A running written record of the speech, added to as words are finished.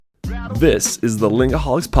This is the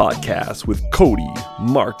Lingaholics Podcast with Cody,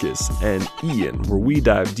 Marcus, and Ian, where we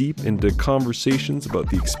dive deep into conversations about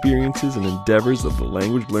the experiences and endeavors of the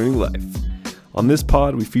language learning life. On this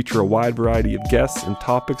pod, we feature a wide variety of guests and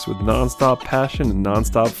topics with nonstop passion and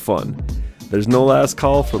nonstop fun. There's no last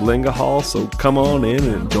call for Lingahol, so come on in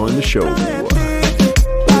and join the show.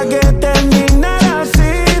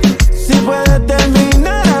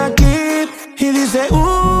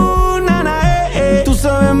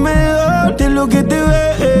 Lo que te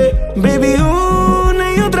ve, baby,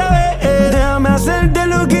 una y otra vez. Déjame hacerte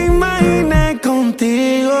lo que imaginé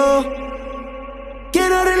contigo.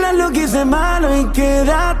 Quiero arreglar lo que hice malo y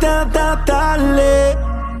quédate hasta tarde.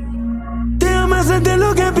 Déjame hacerte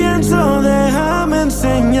lo que pienso, déjame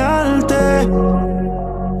enseñarte.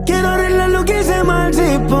 Quiero arreglar lo que hice mal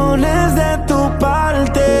si pones de tu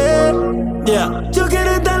parte. Yeah. Yo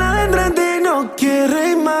quiero estar adentro de ti, no quiero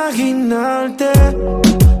imaginarte.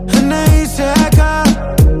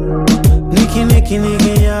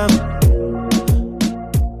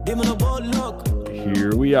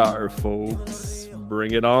 Here we are, folks.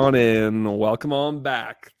 Bring it on in. Welcome on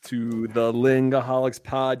back to the Lingaholics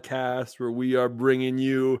Podcast, where we are bringing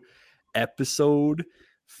you episode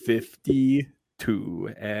 52.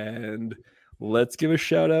 And let's give a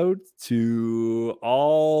shout out to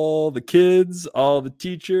all the kids, all the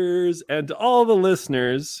teachers, and to all the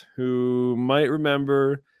listeners who might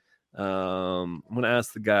remember. I'm going to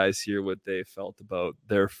ask the guys here what they felt about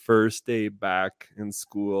their first day back in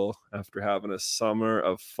school after having a summer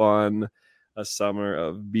of fun, a summer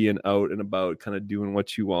of being out and about, kind of doing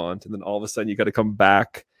what you want. And then all of a sudden you got to come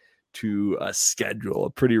back to a schedule, a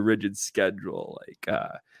pretty rigid schedule. Like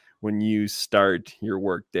when you start your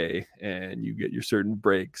work day and you get your certain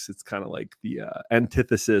breaks, it's kind of like the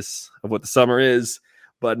antithesis of what the summer is.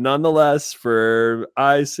 But nonetheless, for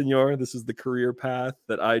senor, this is the career path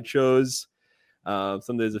that I chose.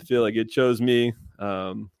 Some days I feel like it chose me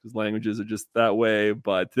because languages are just that way.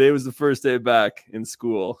 But today was the first day back in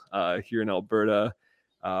school here in Alberta.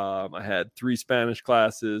 I had 3 Spanish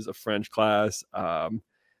classes, a French class.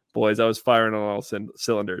 Boys, I was firing on all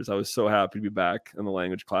cylinders. I was so happy to be back in the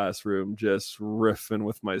language classroom, just riffing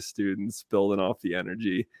with my students, building off the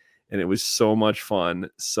energy. And it was so much fun.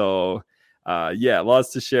 So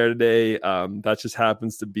lots to share today. That just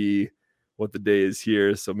happens to be what the day is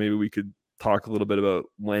here. So maybe we could talk a little bit about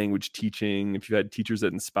language teaching. If you had teachers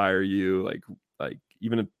that inspire you, like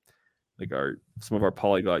even like some of our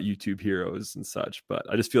polyglot YouTube heroes and such.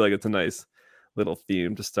 But I just feel like it's a nice little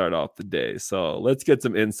theme to start off the day. So let's get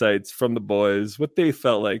some insights from the boys, what they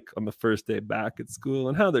felt like on the first day back at school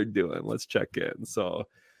and how they're doing. Let's check in. So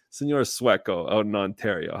Senor Sueco out in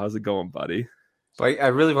Ontario, how's it going, buddy? Well, I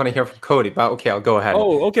really want to hear from Cody, but okay, I'll go ahead.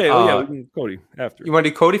 Oh, okay. We can Cody after. You want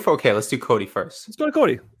to do Cody first? Okay, let's do Cody first. Let's go to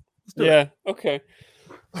Cody. Okay.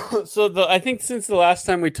 So I think since the last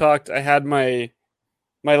time we talked, I had my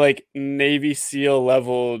like Navy SEAL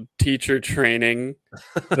level teacher training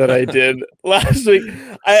that I did last week.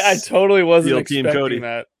 I totally wasn't expecting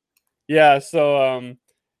that. Yeah, so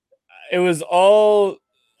it was all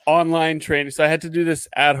online training. So I had to do this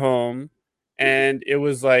at home. And it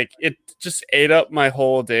was like, it just ate up my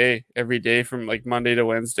whole day, every day from like Monday to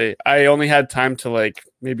Wednesday. I only had time to like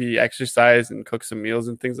maybe exercise and cook some meals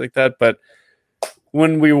and things like that. But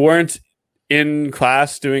when we weren't in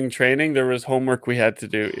class doing training, there was homework we had to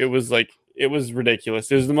do. It was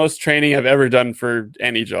ridiculous. It was the most training I've ever done for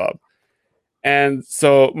any job. And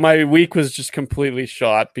so my week was just completely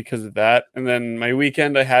shot because of that. And then my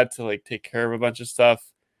weekend, I had to like take care of a bunch of stuff.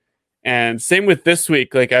 And same with this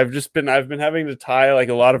week. Like I've been having to tie like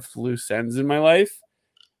a lot of loose ends in my life.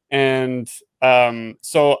 And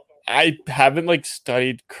so I haven't like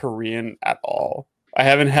studied Korean at all. I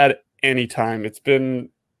haven't had any time. It's been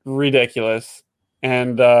ridiculous.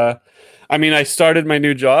 And I started my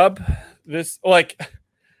new job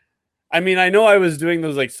I know I was doing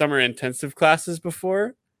those like summer intensive classes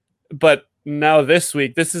before, but now this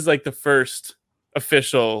week, this is like the first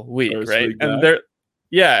official week, right?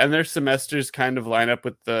 And their semesters kind of line up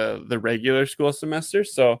with the regular school semester.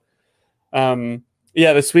 So,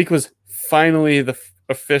 this week was finally the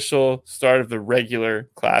official start of the regular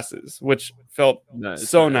classes, which felt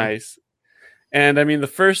nice. And the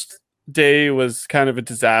first day was kind of a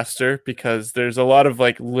disaster because there's a lot of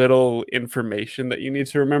like little information that you need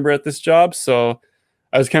to remember at this job. So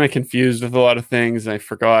I was kind of confused with a lot of things and I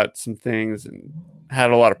forgot some things and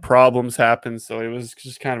had a lot of problems happen. So it was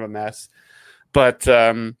just kind of a mess. But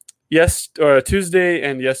Tuesday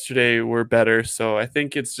and yesterday were better. So I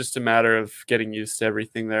think it's just a matter of getting used to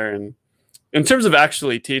everything there. And in terms of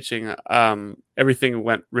actually teaching, everything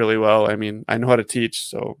went really well. I know how to teach,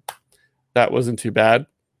 so that wasn't too bad.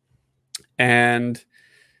 And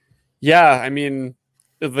yeah, I mean,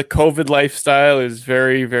 the COVID lifestyle is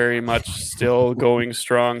very, very much still going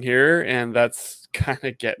strong here, and that's kind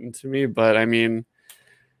of getting to me. But I mean,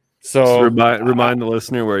 so remind the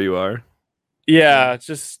listener where you are. yeah,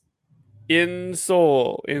 just in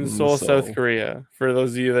Seoul, Seoul. South Korea, for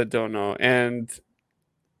those of you that don't know. And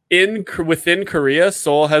within Korea,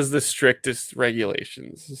 Seoul has the strictest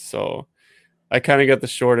regulations. So I kind of got the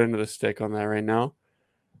short end of the stick on that right now.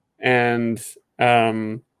 And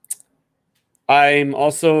I'm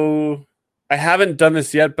also, I haven't done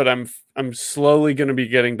this yet, but I'm slowly going to be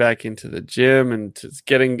getting back into the gym and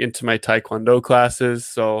getting into my Taekwondo classes.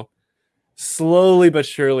 So slowly but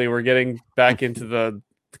surely we're getting back into the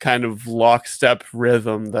kind of lockstep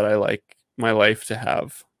rhythm that I like my life to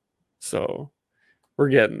have. So we're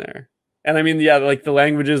getting there. And I mean, yeah, like the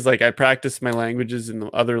languages, like I practice my languages in the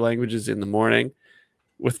other languages in the morning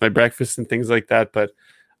with my breakfast and things like that. But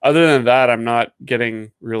other than that, I'm not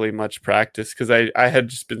getting really much practice because I had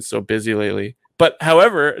just been so busy lately. But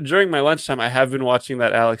however, during my lunchtime, I have been watching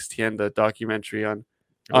that Alex Tienda documentary on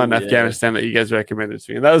Afghanistan that you guys recommended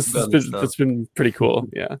to me. And that's been pretty cool.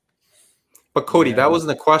 Yeah. But Cody, that wasn't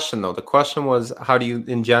the question though. The question was, how do you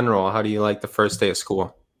like the first day of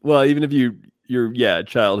school? Well, even if your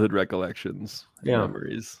childhood recollections,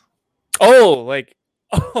 memories. Oh, like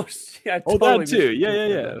yeah, totally that too.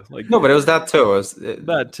 Yeah. Like no, but it was that too.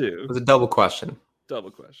 That too. It was a double question.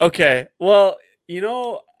 Okay. Well,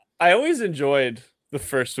 I always enjoyed the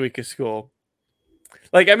first week of school.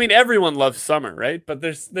 Like, I mean, everyone loves summer, right? But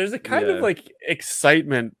there's a kind of like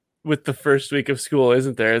excitement with the first week of school,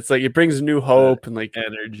 isn't there? It's like it brings new hope and like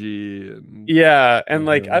energy and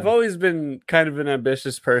like I've always been kind of an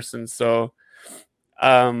ambitious person, so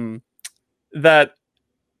that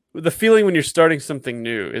the feeling when you're starting something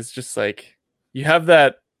new is just like you have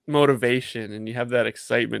that motivation and you have that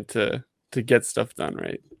excitement to get stuff done,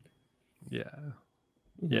 right? Yeah,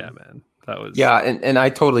 man. That was and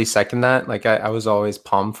I totally second that. Like I was always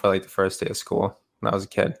pumped for like the first day of school when I was a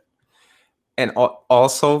kid. And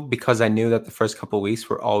also because I knew that the first couple of weeks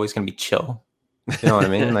were always going to be chill. You know what I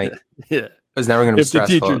mean? Like, it was never going to be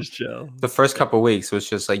stressful. The teachers chill. The first couple of weeks was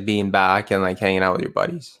just like being back and like hanging out with your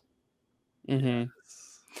buddies. Mm-hmm.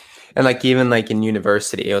 And like even like in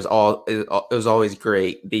university, it was always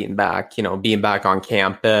great being back. Being back on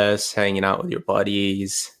campus, hanging out with your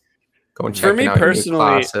buddies, going checking out your new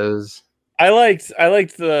classes. I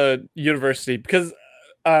liked the university because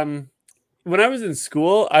when I was in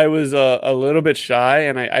school, I was a little bit shy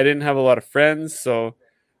and I didn't have a lot of friends. So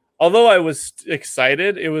although I was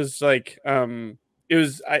excited, it was like,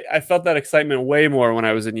 I felt that excitement way more when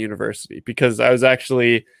I was in university because I was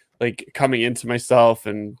actually like coming into myself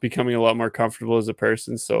and becoming a lot more comfortable as a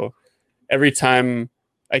person. So every time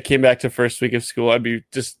I came back to first week of school, I'd be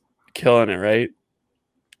just killing it. Right.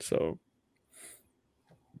 So.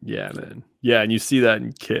 Yeah, man. Yeah, and you see that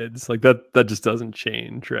in kids. Like that just doesn't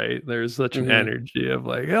change, right? There's such an energy of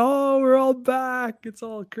like, oh, we're all back. It's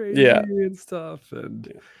all crazy and stuff.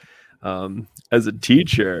 And as a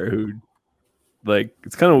teacher who like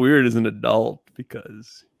it's kind of weird as an adult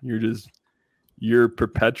because you're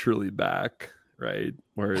perpetually back, right?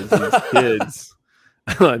 Whereas these kids,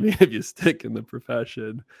 I mean, if you stick in the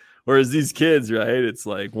profession, whereas these kids, right, it's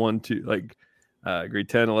like 1, 2, like grade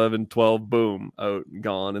 10, 11, 12, boom, out and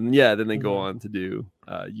gone. And then they go on to do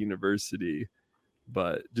university.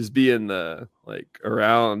 But just being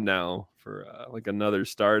around now for like another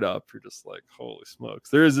startup, you're just like, holy smokes.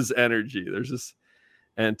 There is this energy. There's this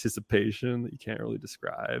anticipation that you can't really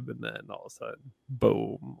describe. And then all of a sudden,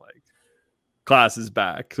 boom, like class is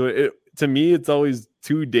back. So to me, it's always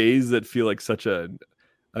 2 days that feel like such a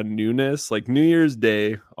newness. Like New Year's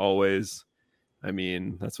Day, always. I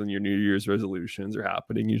mean, that's when your New Year's resolutions are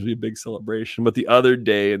happening, usually a big celebration. But the other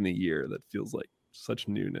day in the year that feels like such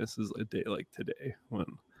newness is a day like today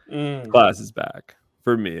when class is back,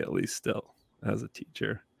 for me at least, still as a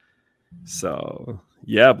teacher. So,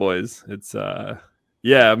 yeah, boys, it's,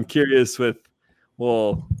 I'm curious with,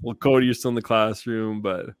 well, Cody, you're still in the classroom,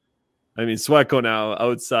 but I mean, Sweco now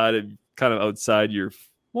outside your,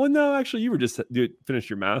 well, no, actually, you were just finished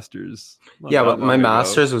your master's. Yeah, but my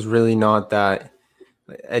master's was really not that.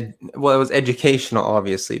 It was educational,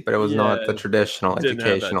 obviously, but it was not the traditional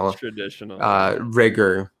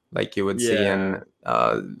rigor like you would see in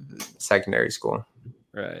secondary school.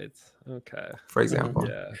 Right. Okay. For example.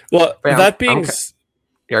 Yeah. Well, that being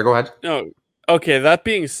go ahead. No. Okay. That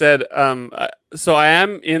being said, so I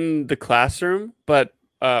am in the classroom, but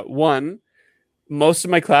most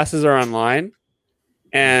of my classes are online.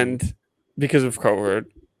 And because of COVID,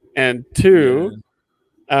 and 2,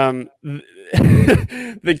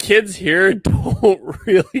 The kids here don't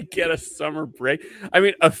really get a summer break. I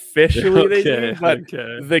mean, officially they do, but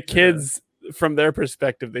the kids, from their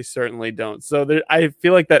perspective, they certainly don't. So I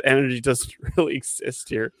feel like that energy doesn't really exist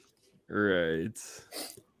here. Right.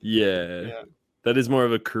 Yeah. That is more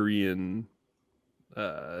of a Korean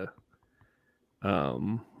what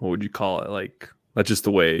would you call it? Like, that's just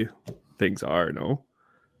the way things are, no?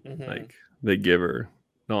 Mm-hmm. Like, they give her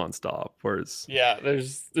nonstop, whereas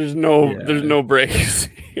there's no breaks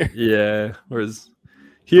here. Yeah, whereas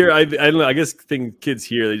here, I don't know, I guess kids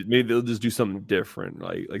here, maybe they'll just do something different,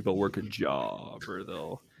 like they'll work a job, or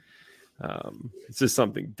they'll it's just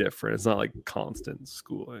something different. It's not like constant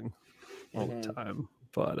schooling all the time.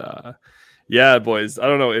 But yeah, boys, I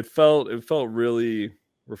don't know, it felt really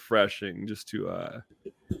refreshing just to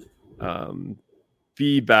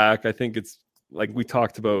be back. I think it's like we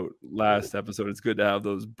talked about last episode, it's good to have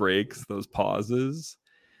those breaks, those pauses,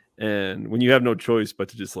 and when you have no choice but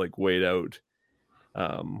to just like wait out.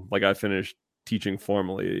 Like, I finished teaching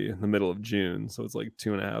formally in the middle of June, so it's like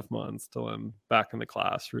 2.5 months till I'm back in the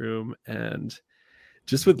classroom. And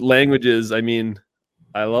just with languages, I mean,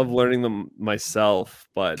 I love learning them myself,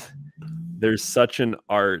 but there's such an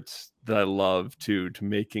art that I love to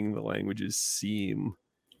making the languages seem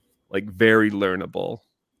like very learnable,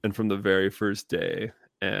 and from the very first day.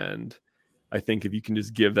 And I think if you can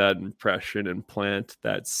just give that impression and plant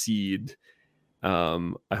that seed,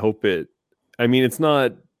 I hope I mean, it's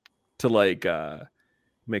not to like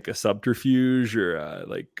make a subterfuge or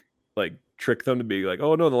like trick them to be like,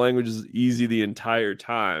 oh no, the language is easy the entire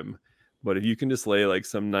time. But if you can just lay like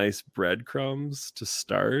some nice breadcrumbs to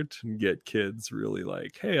start and get kids really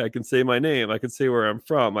like, hey, I can say my name, I can say where I'm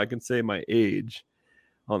from, I can say my age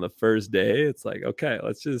on the first day, it's like, okay,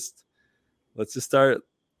 let's just start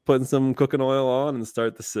putting some cooking oil on and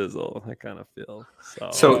start the sizzle. I kind of feel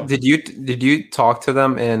so. Did you talk to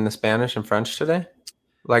them in Spanish and French today?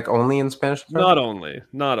 Like, only in Spanish and French?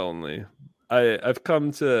 Not only. I've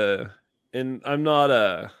come to, and I'm not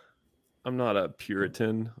a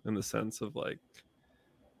Puritan in the sense of like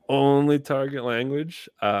only target language.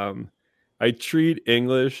 I treat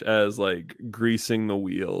English as like greasing the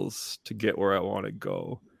wheels to get where I want to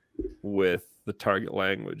go with the target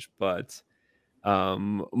language, but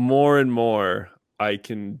more and more I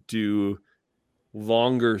can do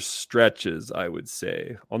longer stretches, I would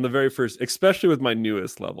say, on the very first, especially with my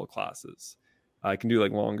newest level classes. I can do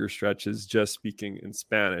like longer stretches just speaking in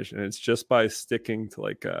Spanish, and it's just by sticking to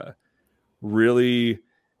like a really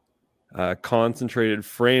concentrated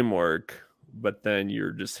framework, but then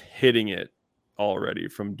you're just hitting it already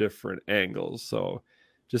from different angles. So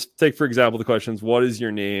just take, for example, the questions, what is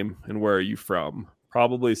your name and where are you from?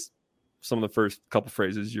 Probably some of the first couple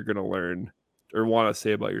phrases you're going to learn or want to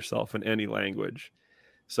say about yourself in any language.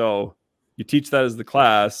 So you teach that as the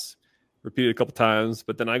class, repeat it a couple times,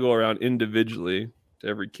 but then I go around individually to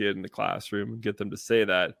every kid in the classroom and get them to say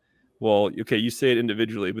that. Well, okay, you say it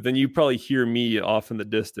individually, but then you probably hear me off in the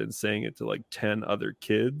distance saying it to like 10 other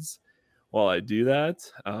kids while I do that.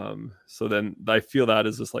 So then I feel that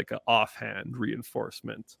is just like an offhand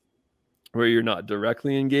reinforcement where you're not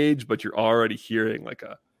directly engaged, but you're already hearing like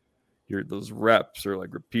those reps are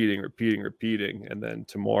like repeating. And then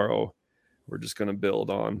tomorrow we're just going to build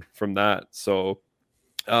on from that. So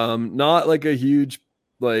not like a huge,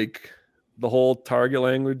 like the whole target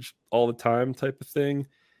language all the time type of thing.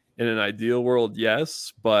 In an ideal world,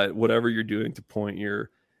 yes, but whatever you're doing to point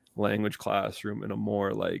your language classroom in a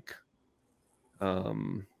more like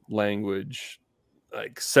language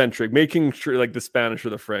like centric, making sure like the Spanish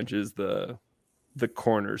or the French is the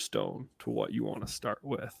cornerstone to what you want to start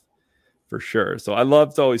with, for sure. So I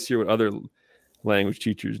love to always hear what other language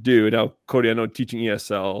teachers do. Now, Cody, I know teaching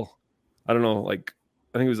ESL, I don't know, like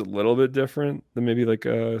I think it was a little bit different than maybe like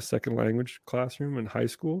a second language classroom in high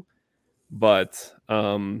school, but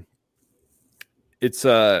it's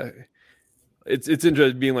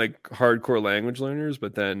interesting being like hardcore language learners,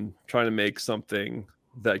 but then trying to make something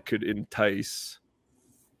that could entice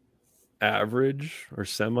average or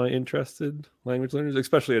semi-interested language learners,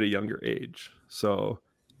 especially at a younger age. So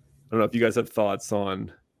I don't know if you guys have thoughts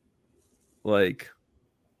on like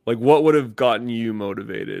what would have gotten you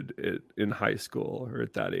motivated in high school or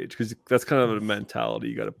at that age, because that's kind of a mentality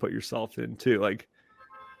you got to put yourself in too. Like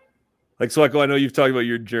Sweko, I know you've talked about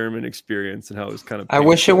your German experience and how it was kind of. I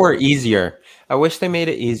wish it were easier. I wish they made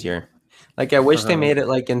it easier. Like I wish they made it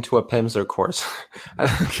like into a Pimsleur course.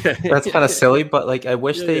 Okay. That's kind of silly, but like I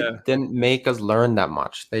wish they didn't make us learn that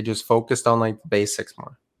much. They just focused on like the basics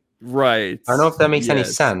more. Right. I don't know if that makes any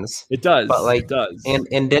Yes. sense. It does. But like, it does.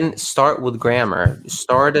 and didn't start with grammar.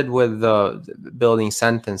 Started with the building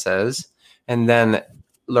sentences, and then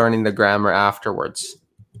learning the grammar afterwards.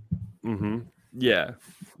 Mm-hmm. Yeah.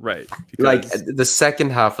 Right. Like Because the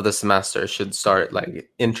second half of the semester should start like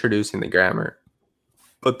introducing the grammar,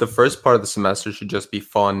 but the first part of the semester should just be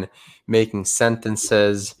fun, making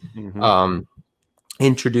sentences, Mhm.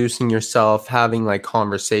 introducing yourself, having like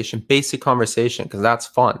basic conversation, because that's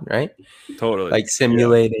fun, right? Totally. Like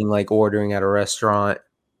simulating like ordering at a restaurant.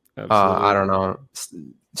 Absolutely. I don't know,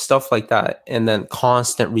 stuff like that. And then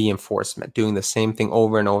constant reinforcement, doing the same thing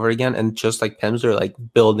over and over again. And just like Pimsleur, like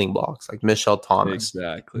building blocks, like Michelle Thomas,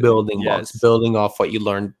 Exactly. building blocks, Yes. building off what you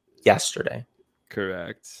learned yesterday.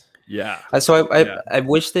 Correct. Yeah. So Yeah. I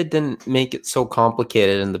wish they didn't make it so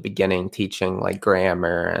complicated in the beginning, teaching like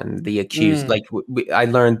grammar and the accused. Like I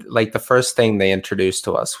learned like the first thing they introduced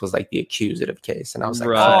to us was like the accusative case, and I was like,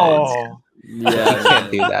 Right. Oh, Yeah. you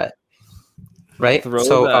can't do that, right? Throw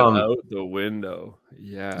So that out the window.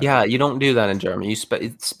 Yeah. yeah, you don't do that in German.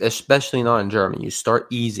 It's especially not in German. You start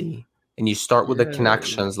easy and you start with the Yeah.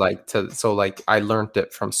 connections. Like I learned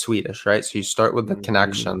it from Swedish, right? So you start with the Mhm.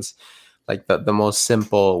 connections, like the most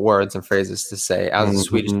simple words and phrases to say as a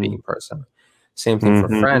Swedish speaking person. Same thing for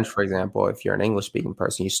French, for example. If you're an English speaking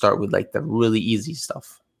person, you start with like the really easy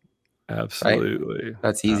stuff. Absolutely.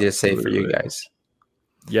 That's easy to say for you guys.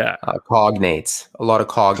 Yeah. Cognates, a lot of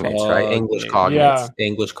cognates, right? English Cognates. cognates,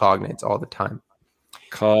 English cognates all the time.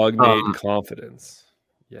 Cognate confidence.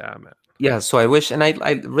 Yeah, man. Yeah, so I wish, and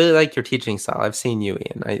I really like your teaching style. I've seen you,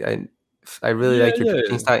 Ian. I really like your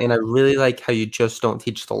teaching style, and I really like how you just don't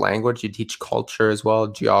teach the language; you teach culture as well,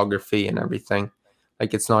 geography, and everything.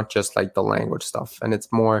 Like it's not just like the language stuff, and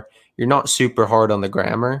it's more. You're not super hard on the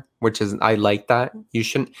grammar, which is I like that. You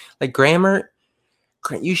shouldn't like grammar.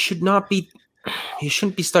 You should not be. You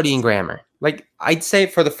shouldn't be studying grammar. Like I'd say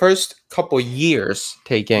for the first couple years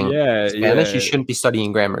taking Spanish, you shouldn't be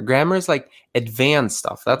studying grammar. Grammar is like advanced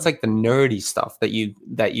stuff. That's like the nerdy stuff that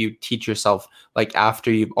you teach yourself like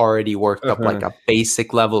after you've already worked up like a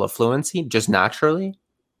basic level of fluency just naturally.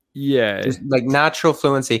 Yeah. Just like natural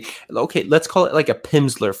fluency. Okay, let's call it like a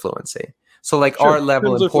Pimsleur fluency. So like our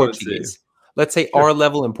level in Portuguese. Let's say our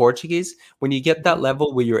level in Portuguese, when you get that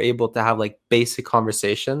level where you're able to have like basic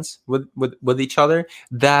conversations with each other,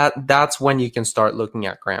 that's when you can start looking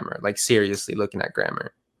at grammar, like seriously looking at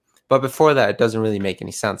grammar. But before that, it doesn't really make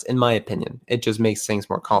any sense, in my opinion. It just makes things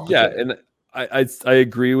more complicated. Yeah, and I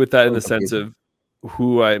agree with that in the sense of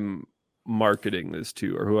who I'm marketing this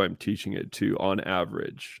to or who I'm teaching it to on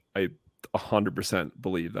average. I 100%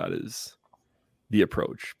 believe that is the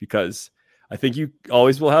approach, because I think you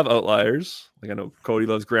always will have outliers. Like I know Cody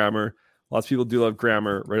loves grammar. Lots of people do love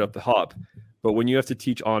grammar right up the hop. But when you have to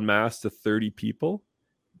teach en masse to 30 people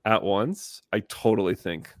at once, I totally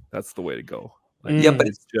think that's the way to go. Like, yeah, but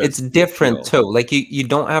it's different too. Like you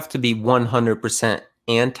don't have to be 100%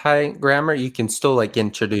 anti-grammar. You can still like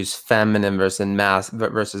introduce feminine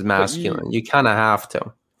versus masculine. You kind of have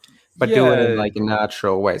to. But do it in like a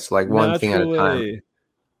natural way. So like one thing at a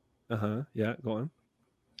time. Yeah, go on.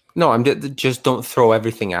 No, I'm just don't throw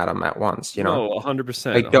everything at them at once, you know. No,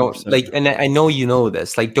 100%. Like don't like, and I know you know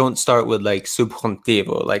this. Like, don't start with like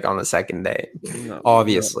subjuntivo like on the second day,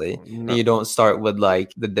 obviously. And you don't start with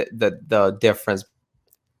like the difference.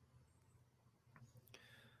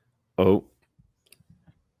 Cody,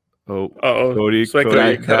 so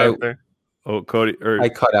Cody cut out there. Cody, I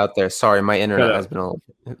cut out there. Sorry, my internet has been a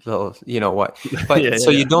little, you know what. But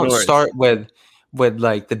you don't start with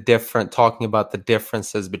like the different, talking about the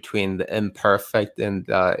differences between the imperfect and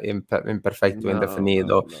imperfecto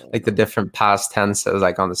indefinido, like the different past tenses,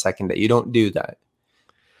 like on the second day. You don't do that.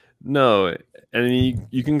 No, and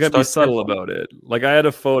you can be subtle about it. Like I had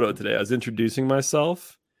a photo today. I was introducing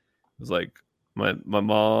myself. It was like my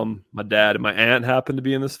mom, my dad, and my aunt happened to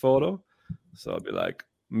be in this photo. So I'll be like,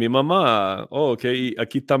 mi mamá. Oh, okay.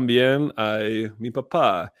 Aquí también hay mi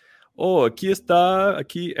papá. Oh,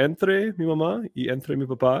 aquí entre mi mamá y entre mi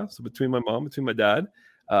papá. So between my mom, between my dad,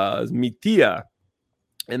 is mi tía.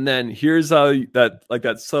 And then here's how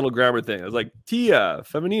that subtle grammar thing. I was like, tía,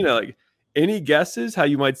 femenina. Like, any guesses how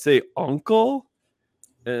you might say uncle?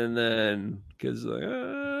 And then because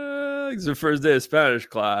it's the first day of Spanish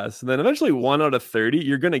class, and then eventually 1 out of 30,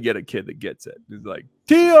 you're gonna get a kid that gets it. He's like,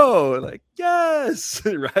 Tio, like, yes,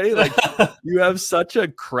 right? Like you have such a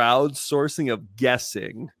crowdsourcing of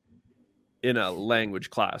guessing in a language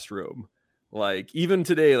classroom. Like even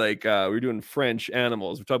today, like we're doing French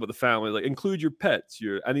animals. We're talking about the family, like include your pets,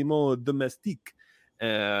 your animaux domestiques.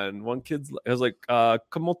 And one kid's, I was like,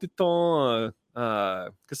 comment dit-on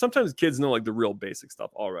because sometimes kids know like the real basic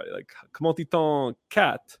stuff already, like comment dit-on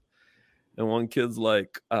cat, and one kid's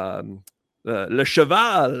like le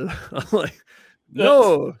cheval. I'm like,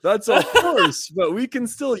 no, that's a horse, but we can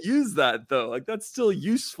still use that though. Like that's still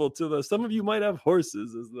useful to the. Some of you might have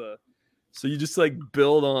horses as the. So you just like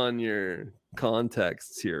build on your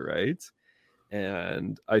contexts here, right?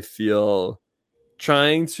 And I feel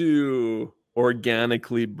trying to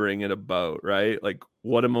organically bring it about, right? Like,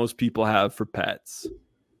 what do most people have for pets?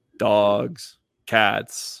 Dogs,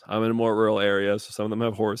 cats. I'm in a more rural area, so some of them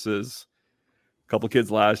have horses. A couple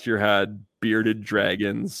kids last year had bearded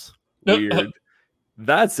dragons. Weird.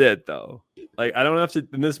 That's it, though. Like, I don't have to,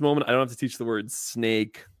 in this moment, I don't have to teach the word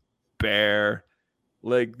snake, bear.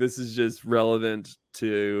 Like, this is just relevant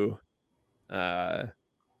to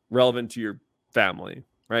your family,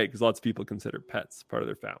 right? Because lots of people consider pets part of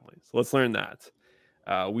their family. So let's learn that.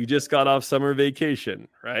 We just got off summer vacation,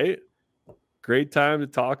 right? Great time to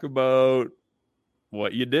talk about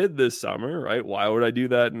what you did this summer, right? Why would I do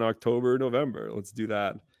that in October, November? Let's do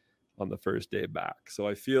that on the first day back. So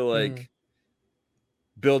I feel like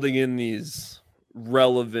building in these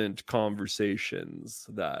relevant conversations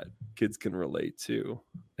that kids can relate to.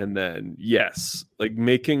 And then, yes, like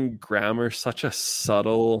making grammar such a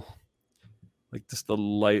subtle, like just a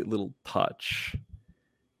light little touch.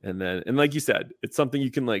 And like you said, it's something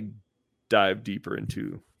you can like dive deeper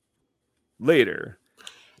into later.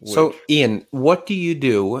 So Ian, what do you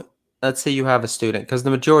do? Let's say you have a student, because the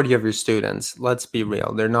majority of your students, let's be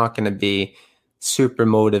real, they're not going to be super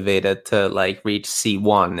motivated to like reach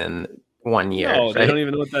C1 in 1 year. No, right? They don't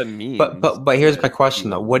even know what that means. But here's my question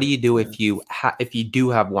though: what do you do if you do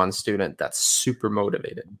have one student that's super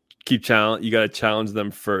motivated? You got to challenge them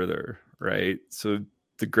further, right? So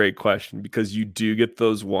the great question, because you do get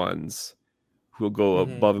those ones who will go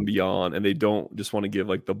above and beyond, and they don't just want to give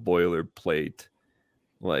like the boilerplate,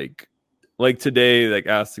 like today, like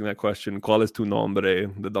asking that question, ¿Cuál es tu nombre?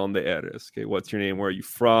 ¿De dónde eres? Okay, what's your name? Where are you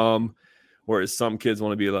from? Whereas some kids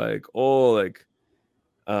want to be like, oh, like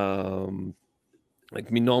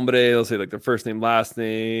mi nombre, they'll say like their first name, last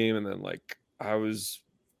name, and then like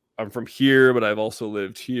I'm from here, but I've also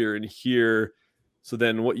lived here and here. So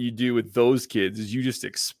then what you do with those kids is you just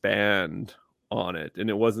expand on it.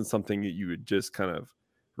 And it wasn't something that you would just kind of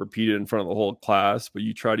repeat it in front of the whole class, but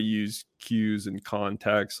you try to use cues and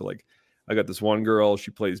context. So like I got this one girl,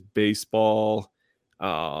 she plays baseball.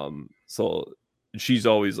 So she's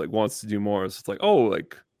always like wants to do more. So it's like, oh,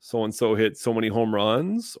 like so-and-so hit so many home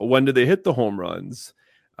runs. When did they hit the home runs?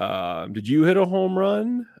 Did you hit a home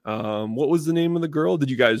run? What was the name of the girl?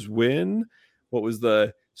 Did you guys win?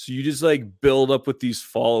 So you just like build up with these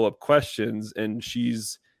follow-up questions, and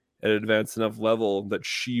she's at an advanced enough level that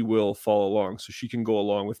she will follow along. So she can go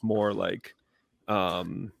along with more like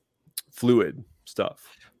fluid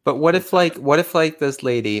stuff. But what if this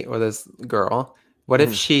lady or this girl, what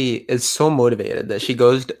if she is so motivated that she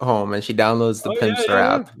goes home and she downloads the Pimsleur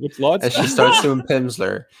app and she starts doing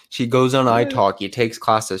Pimsleur? She goes on italki, takes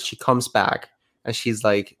classes, she comes back and she's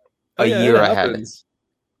like a year ahead.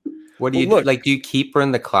 What do you do? Like, do you keep her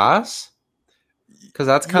in the class? Because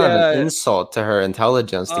that's kind of an insult to her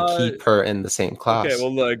intelligence to keep her in the same class. Okay,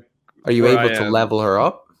 well, look, are you able to level her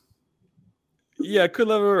up? Yeah, I could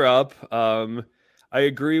level her up. I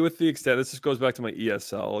agree with the extent. This just goes back to my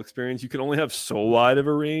ESL experience. You can only have so wide of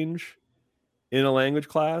a range in a language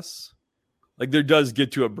class. Like there does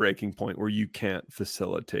get to a breaking point where you can't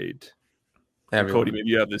facilitate. Cody, maybe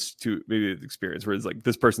you have this experience where it's like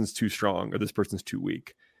this person's too strong or this person's too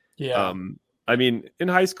weak. Yeah. I mean, in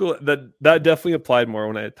high school, that definitely applied more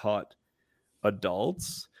when I had taught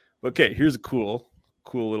adults. Okay, here's a cool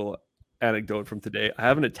little anecdote from today. I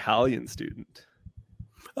have an Italian student.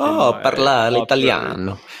 Oh, parla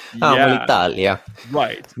l'italiano. Amo l'Italia.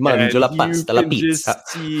 Right. Mangio la pasta, la pizza. Just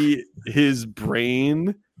see his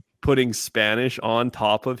brain putting Spanish on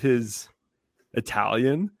top of his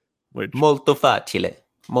Italian. Which molto facile.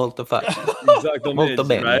 Molto facile. Molto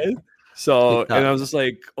bene. Right? So, and I was just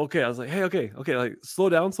like, okay. I was like, hey, okay. Like, slow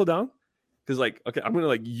down. Because like, okay, I'm going to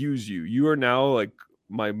like use you. You are now like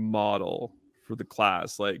my model for the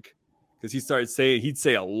class. Like, because he'd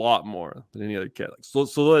say a lot more than any other kid. Like,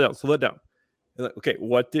 slow that down. And like, okay,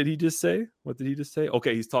 what did he just say?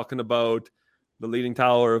 Okay, he's talking about the Leaning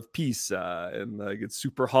Tower of Pisa, and like it's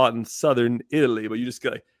super hot in southern Italy. But you just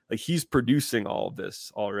get like he's producing all of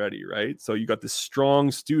this already, right? So you got this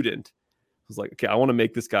strong student who's like, okay, I want to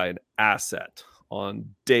make this guy an asset on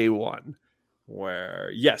day one.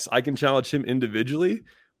 Where yes, I can challenge him individually,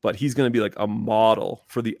 but he's going to be like a model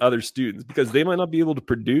for the other students because they might not be able to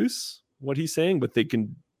produce what he's saying, but they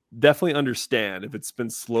can definitely understand if it's been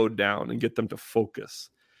slowed down and get them to focus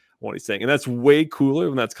on what he's saying. And that's way cooler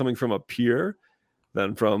when that's coming from a peer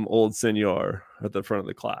than from old senor at the front of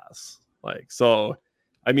the class. Like, so,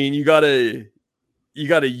 I mean, you gotta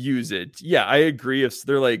use it. Yeah, I agree. If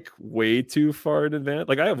they're like way too far in advance,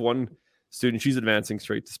 like I have one student, she's advancing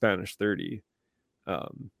straight to Spanish 30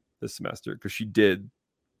 this semester because she did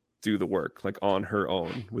do the work like on her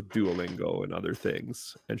own with Duolingo and other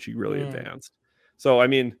things, and she really advanced. So I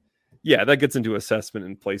mean, yeah, that gets into assessment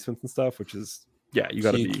and placements and stuff, which is you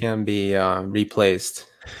got to be can be replaced.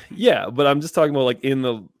 Yeah, but I'm just talking about like in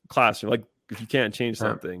the classroom, like if you can't change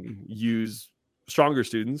something, use stronger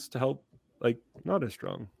students to help like not as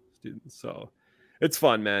strong students. So it's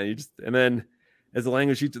fun, man. And then as a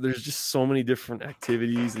language teacher, there's just so many different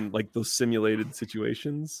activities and like those simulated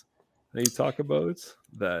situations that you talk about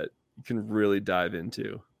that you can really dive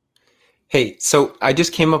into. Hey, so I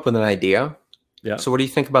just came up with an idea. Yeah. So what do you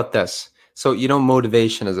think about this? So,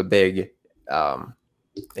 motivation is a big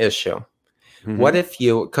issue. Mm-hmm. What if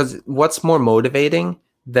because what's more motivating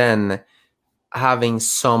than having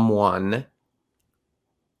someone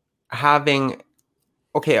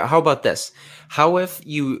okay, how about this? How if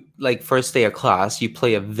you like first day of class, you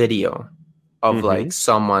play a video of like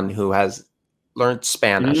someone who has learned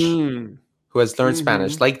Spanish,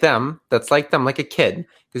 Spanish like them, that's like them, like a kid,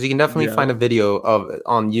 because you can definitely find a video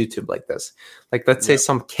on YouTube like this. Like let's say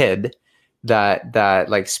some kid that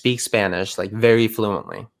like speaks Spanish like very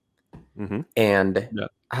fluently and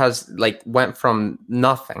has like went from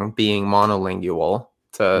nothing being monolingual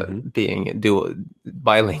to being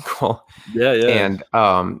bilingual. And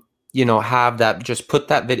have that, just put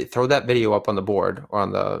that video, throw that video up on the board or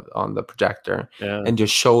on the projector and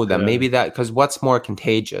just show them maybe that, because what's more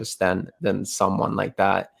contagious than someone like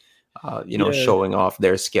that showing off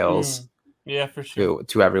their skills for sure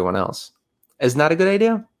to everyone else. Isn't that a good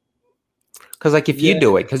idea? Because like if you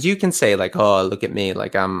do it, because you can say like, oh, look at me,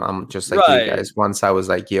 like I'm just like you guys, once I was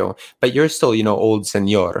like you, but you're still old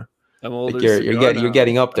senor. I'm older. Like you're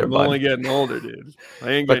getting up there, I'm bud. only getting older, dude.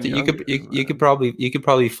 I ain't but getting younger, you could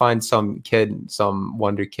probably find some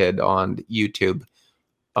wonder kid on YouTube.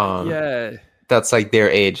 That's like their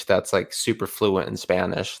age. That's like super fluent in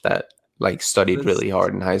Spanish. That like studied really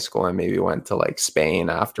hard in high school and maybe went to like Spain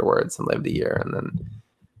afterwards and lived a year and then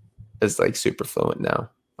is like super fluent now.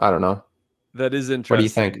 I don't know. That is interesting. What do you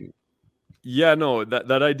think? Yeah, no,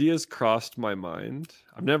 that idea has crossed my mind.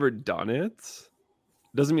 I've never done it.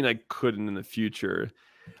 Doesn't mean I couldn't in the future.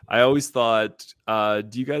 I always thought,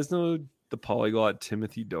 do you guys know the polyglot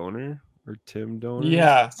Timothy Donor or Tim Donor?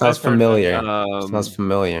 Yeah. Sounds familiar. Sounds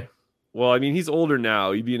familiar. Well, I mean, he's older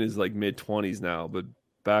now. He'd be in his like mid-20s now, but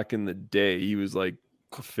back in the day, he was like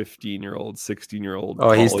a 15-year-old, 16-year-old.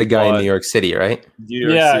 Oh, he's the guy in New York City, right? New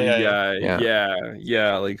York City guy.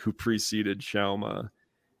 Yeah, like who preceded Shauma.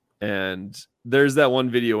 And there's that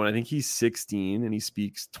one video when I think he's 16 and he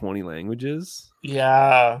speaks 20 languages.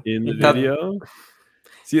 Yeah. In the video.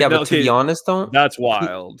 See, but to be honest, though, that's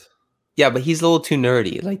wild. But he's a little too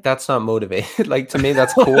nerdy. Like that's not motivated. Like to me,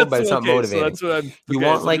 that's cool, but it's not motivating. So that's what you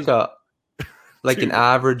want, like an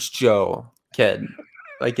average Joe kid,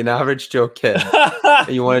 like an average Joe kid, and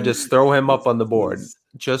you want to just throw him up on the board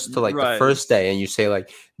just to like the first day, and you say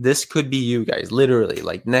like, this could be you guys, literally,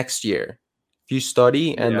 like next year. If you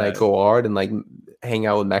study and like go hard and like hang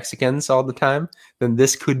out with Mexicans all the time, then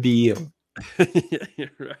this could be you. Yeah, you're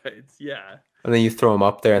right. Yeah. And then you throw him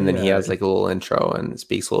up there, and then he has like a little intro and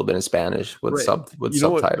speaks a little bit of Spanish with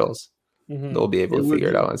subtitles. They'll be able to figure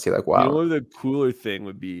it out and see like, wow. You know what the cooler thing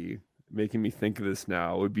would be, making me think of this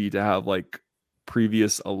now, would be to have like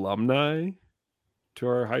previous alumni to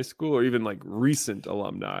our high school, or even like recent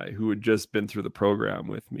alumni who had just been through the program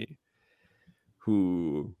with me,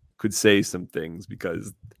 who could say some things,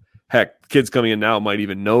 because heck, kids coming in now might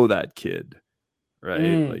even know that kid,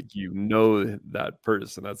 right? Like that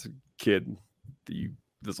person, that's a kid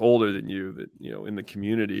that's older than you, that in the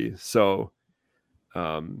community. So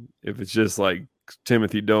if it's just like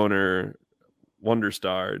Timothy Donor, Wonder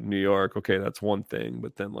Star, New York, okay, that's one thing.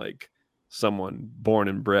 But then like someone born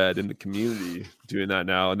and bred in the community doing that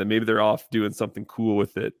now, and then maybe they're off doing something cool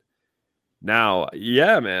with it now.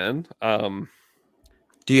 Yeah, man.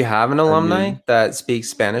 Do you have an alumni that speaks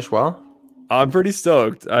Spanish well? I'm pretty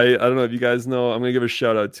stoked. I don't know if you guys know. I'm gonna give a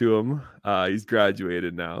shout out to him. He's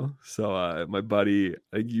graduated now. So my buddy,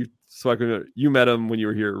 you met him when you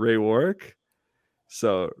were here, Ray Warwick.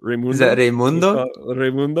 So Raymundo. Is that Raymundo?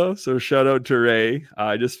 Raymundo. So shout out to Ray.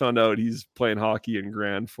 I just found out he's playing hockey in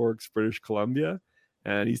Grand Forks, British Columbia,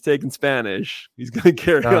 and he's taking Spanish. He's gonna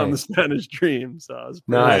carry on the Spanish dream. So I was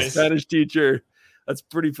a Spanish teacher. that's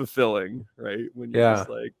pretty fulfilling, right? When you're just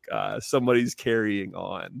like somebody's carrying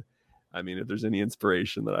on. I mean, if there's any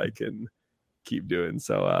inspiration that I can keep doing.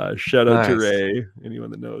 So shout out to Ray,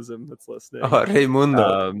 anyone that knows him that's listening. Oh,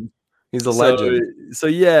 Raymundo. He's a legend. So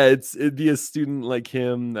yeah, it'd be a student like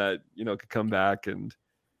him that, you know, could come back and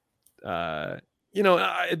you know,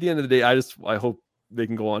 at the end of the day, I hope they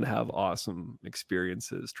can go on to have awesome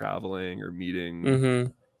experiences traveling or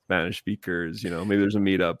meeting Spanish speakers. You know, maybe there's a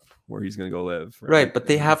meetup where he's gonna go live. Right, but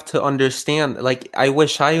they have to understand. Like, I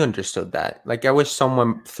wish I understood that. Like, I wish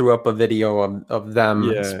someone threw up a video of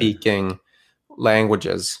them speaking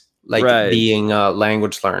languages, like being a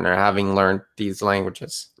language learner, having learned these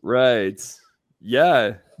languages. Right.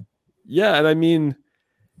 Yeah. And I mean,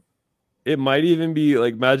 it might even be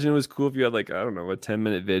like, imagine it was cool if you had like, I don't know, a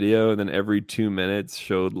 10-minute video, and then every 2 minutes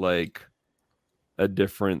showed like a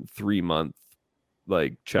different 3-month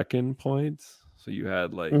like check-in points. So you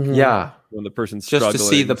had like, when the person's just to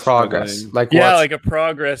see the progress, like like a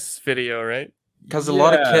progress video, right? Because a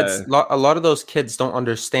lot of those kids don't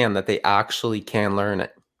understand that they actually can learn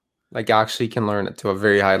it. Like, actually can learn it to a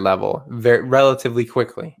very high level, relatively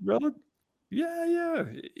quickly. Yeah.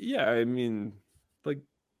 I mean, like,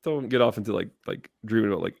 don't get off into like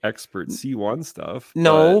dreaming about like expert C1 stuff.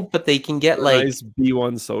 No, but they can get like nice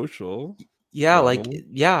B1 social. Yeah, like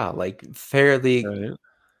fairly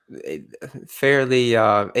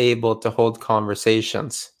able to hold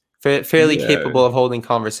conversations. Fairly capable of holding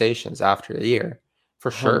conversations after a year,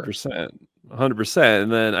 for sure. 100%.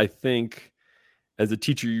 And then I think as a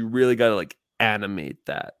teacher, you really got to like animate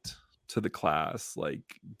that to the class.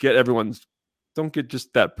 Like, don't get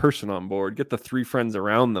just that person on board. Get the 3 friends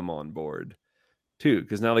around them on board too,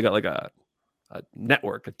 because now they got like a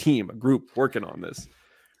network, a team, a group working on this,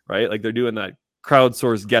 right? Like, they're doing that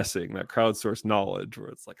crowdsourced guessing, that crowdsourced knowledge, where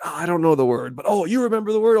it's like, oh, I don't know the word, but oh, you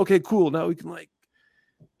remember the word? Okay, cool. Now we can like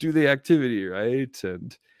do the activity, right?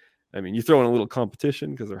 And I mean, you throw in a little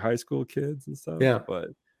competition because they're high school kids and stuff. Yeah. But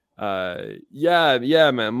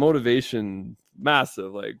man, motivation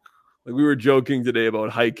massive. Like we were joking today about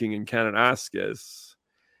hiking in Kananaskis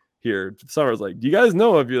here. Summer's like, do you guys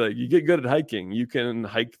know if you get good at hiking, you can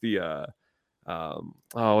hike the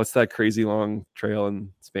what's that crazy long trail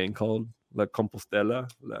in Spain called? La Compostela,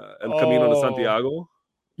 El Camino de Santiago.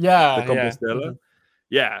 Yeah, La Compostela.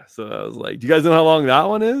 Yeah. So I was like, do you guys know how long that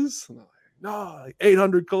one is? And I'm like, no, like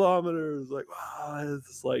 800 kilometers. Like, wow,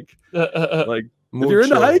 it's like if you're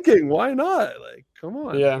into hiking, why not? Like, come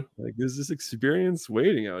on. Yeah. Like, there's this experience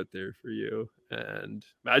waiting out there for you. And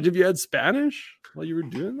imagine if you had Spanish while you were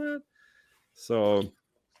doing that. So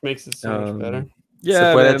makes it so much better.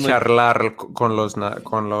 Yeah. Se puede charlar con los locales.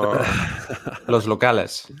 Los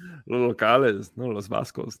locales, no, los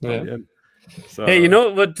vascos. Yeah. So, hey, you know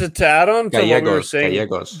what, to add on to what we were saying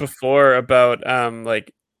before about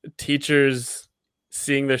like teachers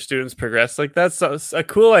seeing their students progress, like that's a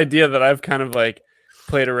cool idea that I've kind of like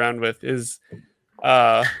played around with is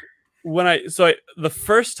the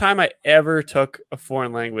first time I ever took a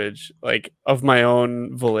foreign language like of my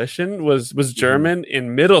own volition was German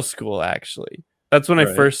in middle school. Actually, that's when I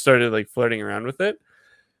first started like flirting around with it.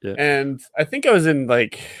 Yeah. And I think I was in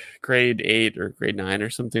like grade 8 or grade 9 or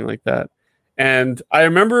something like that. And I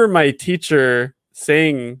remember my teacher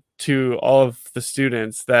saying to all of the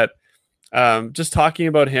students that just talking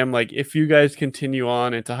about him, like, if you guys continue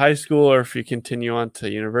on into high school or if you continue on to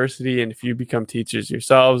university and if you become teachers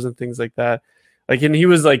yourselves and things like that, like, and he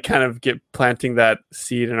was like kind of planting that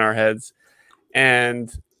seed in our heads.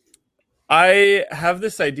 And I have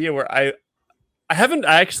this idea where I'm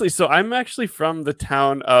actually from the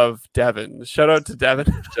town of Devon. Shout out to Devon.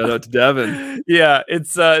 Shout out to Devon. Yeah,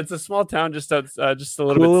 it's a small town just a little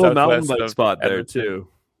bit southwest mountain bike spot Edmonton. There too.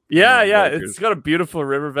 Yeah, it's got a beautiful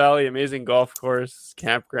river valley, amazing golf course,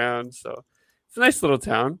 campground. So it's a nice little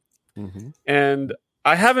town. Mm-hmm. And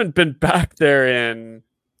I haven't been back there in,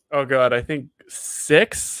 I think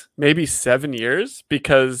 6, maybe 7 years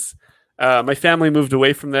because my family moved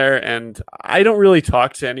away from there and I don't really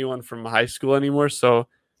talk to anyone from high school anymore. So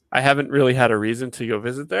I haven't really had a reason to go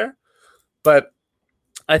visit there. But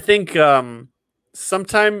I think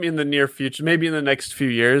sometime in the near future, maybe in the next few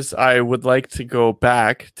years, I would like to go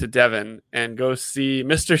back to Devon and go see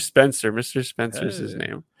Mr. Spencer. Mr. Spencer's his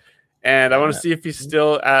name. And I want to see if he's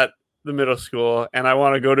still at the middle school. And I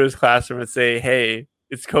want to go to his classroom and say, hey,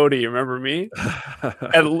 it's Cody. You remember me?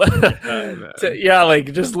 And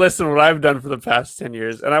just listen what I've done for the past 10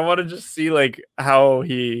 years. And I want to just see like how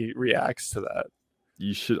he reacts to that.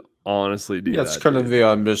 You should honestly do Jetzt können wir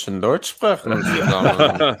ein bisschen Deutsch sprechen.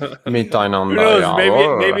 Miteinander. Who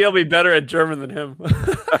knows? Maybe I'll be better at German than him.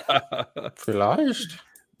 Vielleicht.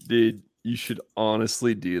 Dude, you should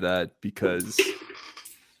honestly do that, because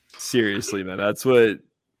seriously, man, that's what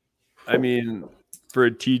I mean, for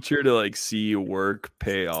a teacher to like see work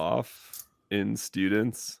pay off in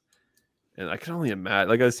students. And I can only imagine,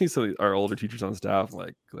 like, I've seen some of our older teachers on staff,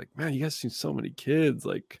 like, man, you guys see so many kids,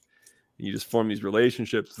 like, you just form these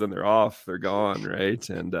relationships, then they're off, they're gone, right?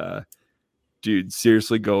 And dude,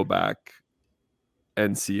 seriously, go back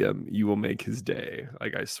and see him. You will make his day.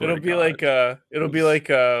 Like, I swear. It'll be like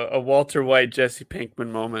a Walter White, Jesse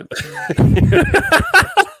Pinkman moment.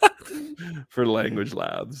 For language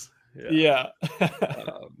labs. Yeah.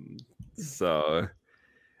 So,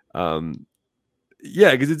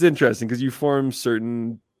 yeah, because it's interesting, because you form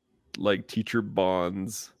certain like teacher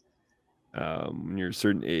bonds when you're a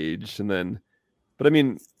certain age, and then, but I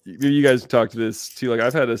mean, you guys talked to this too. Like,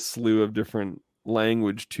 I've had a slew of different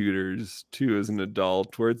language tutors too as an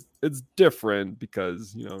adult, where it's different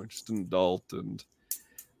because, you know, just an adult. And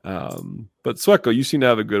but Sueco, you seem to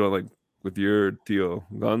have a good one, like with your Tio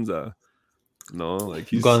Gonza. No, like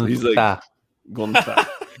he's like Gonza.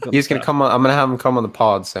 He's gonna come on. I'm gonna have him come on the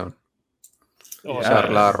pod soon.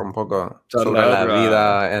 Charlar un poco sobre la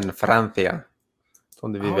vida en Francia,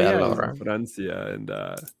 donde vive él ahora. Francia, and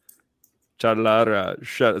charlar.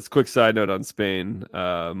 It's a quick side note on Spain.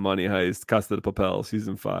 Money Heist, Casa de Papel,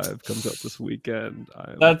 season 5 comes out this weekend.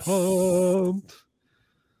 That's pumped.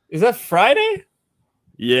 Is that Friday?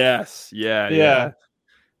 Yes. Yeah.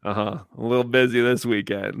 I'm a little busy this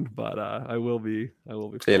weekend, but I will be.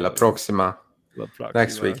 Sí, la próxima.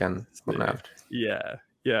 Next weekend. Yeah.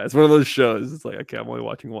 It's one of those shows. It's like, okay, I'm only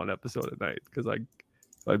watching one episode at night because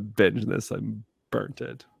if I binge this, I'm burnt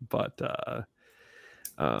it. But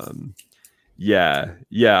yeah.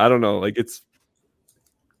 I don't know. Like, it's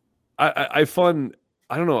I found,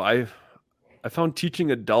 I don't know. I found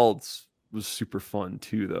teaching adults was super fun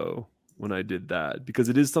too, though, when I did that, because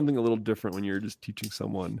it is something a little different when you're just teaching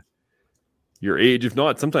someone your age, if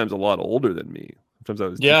not sometimes a lot older than me. Sometimes I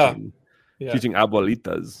was teaching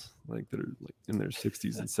abuelitas, like, that are like in their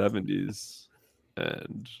 60s and 70s,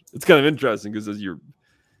 and it's kind of interesting because as you're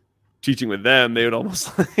teaching with them, they would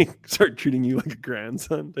almost like start treating you like a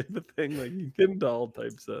grandson type of thing. Like, you get into all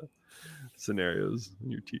types of scenarios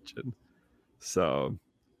when you're teaching. So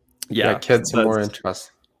yeah, kids are more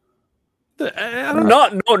interesting.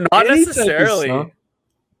 Not necessarily.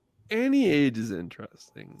 Any age is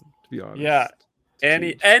interesting, to be honest. Yeah,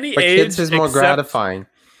 any but age. Kids is more gratifying.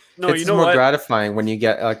 No, kids is more gratifying when you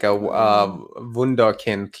get like a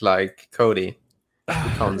wunderkind like Cody.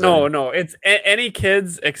 No, it's any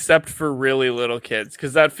kids except for really little kids,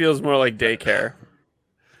 because that feels more like daycare.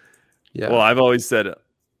 Yeah. Well, I've always said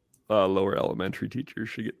lower elementary teachers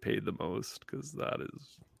should get paid the most, because that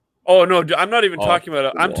is. Oh no, I'm not even talking about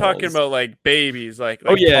it. I'm talking about like babies, like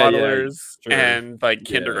toddlers and like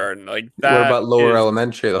kindergarten. Like that. What about lower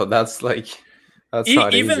elementary though? That's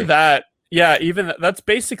not even easy. that. Yeah, that's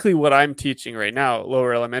basically what I'm teaching right now,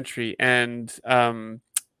 lower elementary. And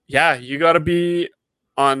you got to be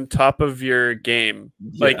on top of your game.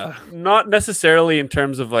 Like, not necessarily in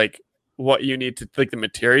terms of like what you need to, like the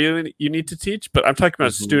material you need to teach, but I'm talking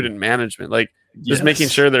about student management, like just making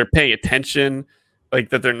sure they're paying attention,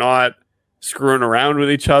 like that they're not screwing around with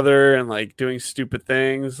each other and like doing stupid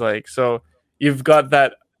things. Like, so you've got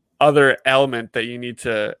that other element that you need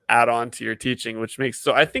to add on to your teaching, which makes,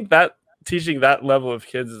 so I think that teaching that level of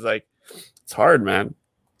kids is like, it's hard, man.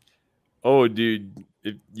 Oh, dude.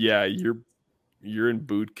 You're in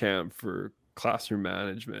boot camp for classroom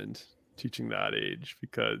management, teaching that age,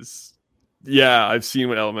 because I've seen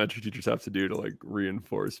what elementary teachers have to do to like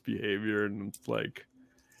reinforce behavior, and it's like,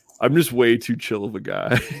 I'm just way too chill of a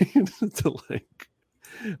guy to like,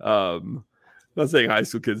 I'm not saying high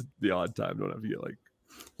school kids the odd time don't have to get like,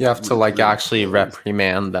 you have to like actually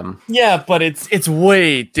reprimand them. Yeah, but it's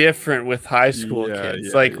way different with high school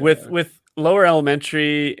kids. With lower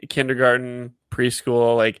elementary, kindergarten,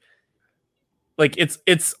 preschool, like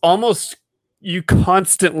it's almost, you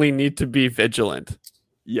constantly need to be vigilant.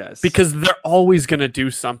 Yes. Because they're always going to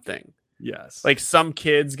do something. Yes. Like, some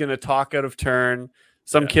kid's going to talk out of turn.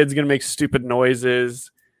 Some kid's going to make stupid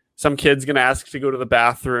noises. Some kid's going to ask to go to the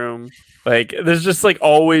bathroom. Like, there's just like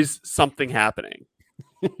always something happening.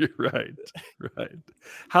 You're right.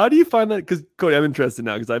 How do you find that? Because Cody, I'm interested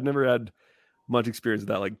now, because I've never had much experience with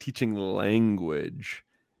that, like teaching language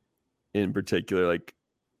in particular. Like,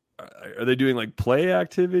 are they doing like play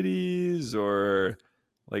activities, or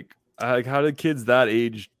like how do kids that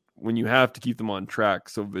age, when you have to keep them on track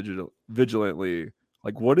so vigilantly,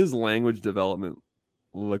 like what does language development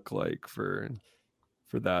look like for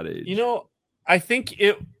that age? You know, I think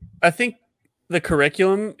the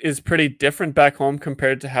curriculum is pretty different back home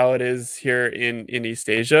compared to how it is here in East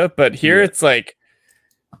Asia. But here it's like,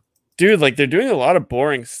 dude, like they're doing a lot of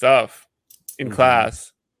boring stuff in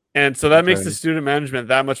class. And so that makes the student management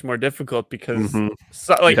that much more difficult because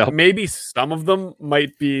maybe some of them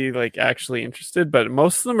might be like actually interested, but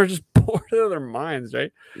most of them are just bored out of their minds,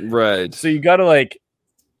 right? Right. So you got to like,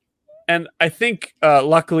 and I think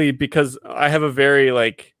luckily because I have a very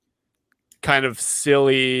like kind of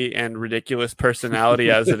silly and ridiculous personality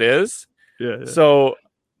as it is. Yeah. So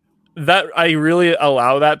that I really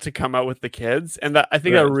allow that to come out with the kids, and that I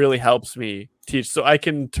think that really helps me teach. So I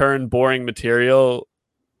can turn boring material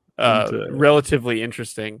relatively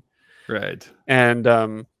interesting. Right.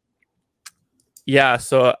 And yeah,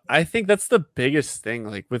 so I think that's the biggest thing.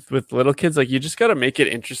 Like with little kids, like you just got to make it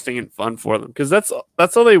interesting and fun for them because that's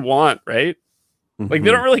all they want, right? Like they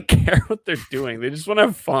don't really care what they're doing; they just want to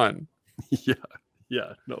have fun.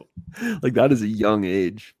 Yeah, no, like that is a young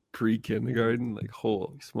age, pre-kindergarten. Like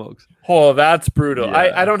holy smokes! Oh, that's brutal.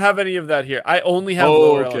 Yeah. I don't have any of that here. I only have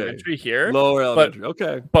lower elementary here. Lower elementary,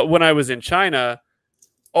 okay. But when I was in China,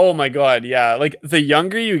 oh my god, yeah. Like the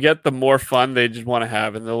younger you get, the more fun they just want to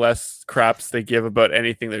have, and the less craps they give about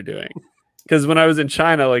anything they're doing. Because when I was in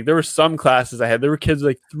China, like there were some classes I had, there were kids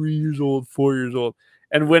like 3 years old, 4 years old,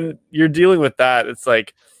 and when you're dealing with that, it's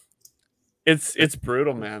like. It's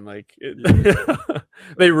brutal, man. Like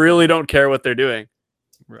they really don't care what they're doing.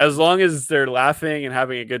 Right. As long as they're laughing and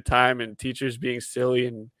having a good time and teachers being silly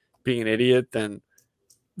and being an idiot, then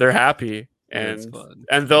they're happy and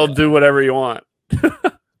they'll do whatever you want.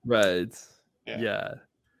 Right. Yeah.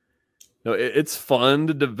 No, it's fun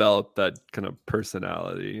to develop that kind of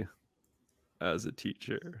personality as a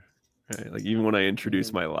teacher. Right? Like even when I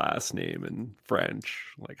introduce my last name in French,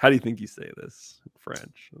 like how do you think you say this in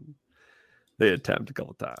French? And they attempt a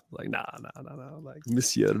couple times, like nah, like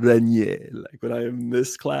Monsieur Renier. Like when I am in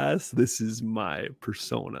this class, this is my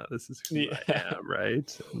persona. This is who I am,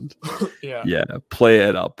 right? And play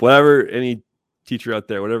it up. Whatever any teacher out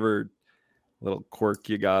there, whatever little quirk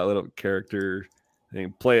you got, little character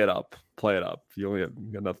thing, play it up. You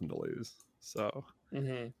got nothing to lose. So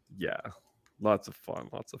lots of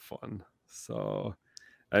fun. So.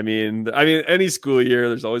 I mean, any school year,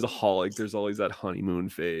 there's always there's always that honeymoon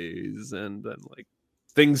phase, and then like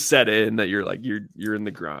things set in that you're like you're in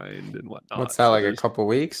the grind and whatnot. What's that, like a couple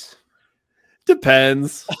weeks?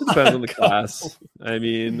 Depends on the class. I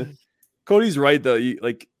mean, Cody's right though.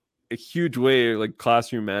 Like a huge way, like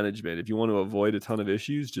classroom management. If you want to avoid a ton of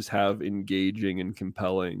issues, just have engaging and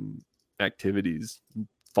compelling activities,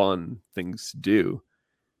 fun things to do.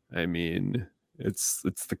 I mean. It's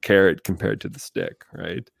the carrot compared to the stick,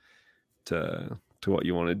 right? To what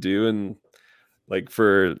you want to do. And like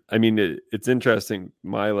it's interesting,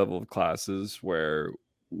 my level of classes where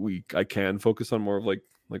I can focus on more of like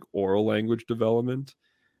oral language development.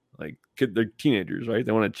 Like they're teenagers, right?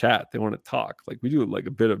 They want to chat, they want to talk. Like we do like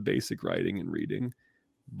a bit of basic writing and reading,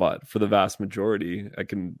 but for the vast majority,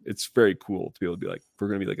 it's very cool to be able to be like, we're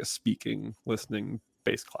going to be like a speaking, listening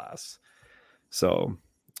based class. So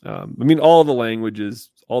all the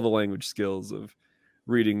language skills of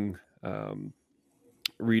reading,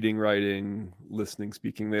 writing, listening,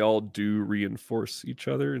 speaking, they all do reinforce each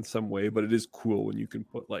other in some way, but it is cool when you can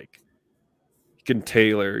you can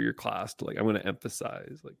tailor your class to like, I'm going to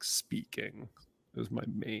emphasize like speaking is my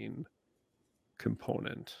main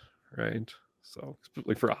component, right? So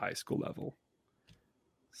like for a high school level.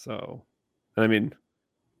 So,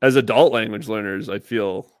 as adult language learners, I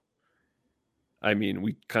feel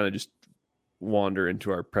we kind of just wander into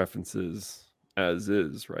our preferences as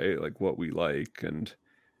is, right? Like what we like. And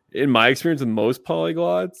in my experience with most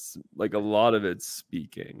polyglots, like a lot of it's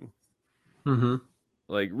speaking. Mm-hmm.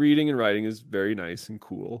 Like reading and writing is very nice and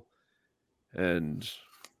cool. And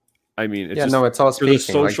it's it's all speaking.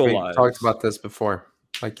 Social like we lives. Talked about this before.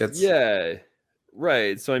 Like it's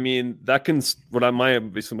right. So that can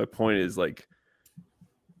my point is like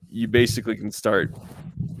you basically can start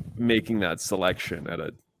making that selection at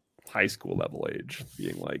a high school level age,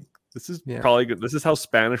 being like, this is probably good. This is how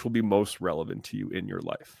Spanish will be most relevant to you in your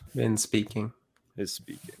life. In speaking. Is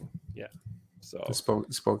speaking. Yeah. So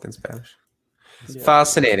spoken Spanish.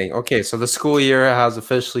 Fascinating. Okay, so the school year has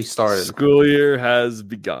officially started. School year has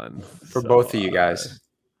begun. For both of you guys.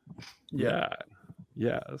 Yeah.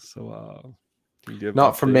 So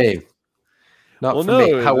not for me. Not for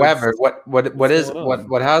me. However, what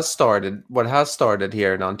has started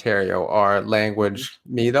here in Ontario are language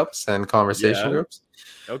meetups and conversation groups.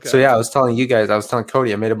 Okay. So I was telling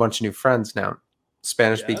Cody, I made a bunch of new friends now,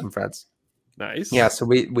 Spanish speaking friends. Nice. Yeah, so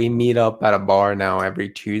we meet up at a bar now every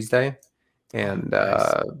Tuesday and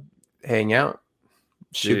hang out.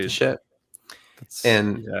 shoot the Dude. shit That's,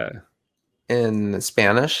 in yeah. in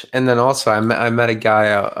Spanish. And then also I met a guy,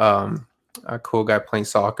 a cool guy playing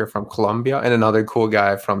soccer from Colombia, and another cool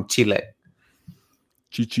guy from Chile.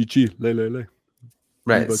 Chi chi chi, le le le.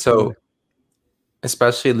 Right. Viva So Chile.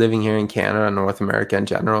 especially living here in Canada and North America in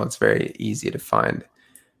general, it's very easy to find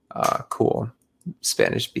cool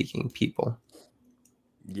Spanish speaking people,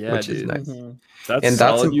 Yeah, which is dude. nice. Mhm. That's And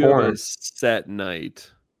that's solid. You have a important. set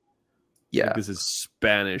night. Yeah. Like, this is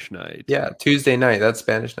Spanish night. Yeah. Tuesday night, that's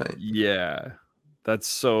Spanish night. Yeah. That's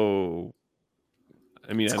so.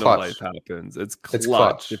 I mean, It's I know clutch. life happens. It's It's clutch.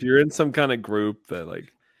 clutch. If you're in some kind of group that,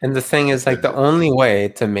 like, And the thing is, like, the only way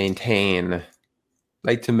to maintain,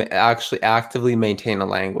 like, to actually actively maintain a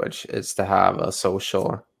language is to have a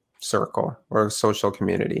social circle or a social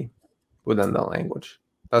community within the language.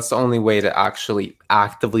 That's the only way to actually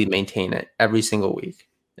actively maintain it every single week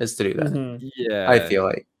is to do that. Mhm. yeah, I feel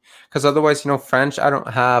like, because otherwise, French, I don't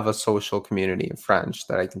have a social community in French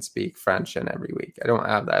that I can speak French in every week. I don't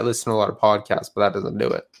have that. I listen to a lot of podcasts, but that doesn't do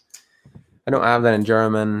it. I don't have that in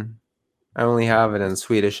German. I only have it in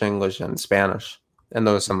Swedish, English, and Spanish, and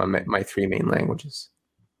those are my three main languages.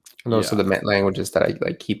 And those are the languages that I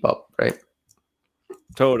like keep up, right?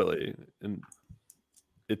 totally. And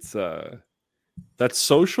it's that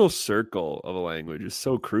social circle of a language is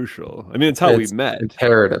so crucial. I mean, it's how It's we met.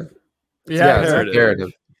 imperative. Yeah, it's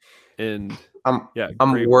imperative. And I'm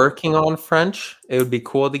great working on French. It would be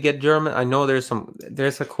cool to get German. I know there's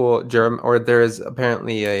a cool German, or there is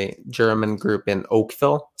apparently a German group in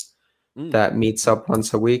Oakville that meets up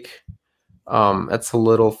once a week. It's a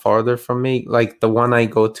little farther from me. Like the one I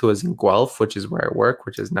go to is in Guelph, which is where I work,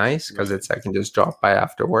 which is nice because I can just drop by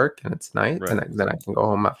after work and it's nice, and then I can go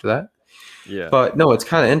home after that. Yeah. But no, it's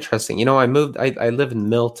kind of interesting. I live in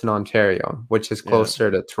Milton, Ontario, which is closer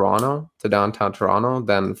to Toronto, to downtown Toronto,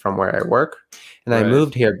 than from where I work. And I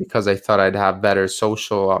moved here because I thought I'd have better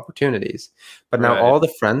social opportunities. But now all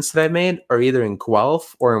the friends that I made are either in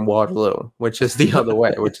Guelph or in Waterloo, which is the other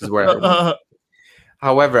way, which is where I moved.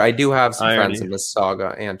 However, I do have some friends in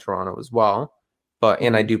Mississauga and Toronto as well.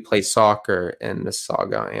 And I do play soccer in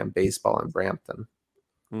Mississauga and baseball in Brampton.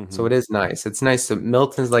 So it is nice. It's nice.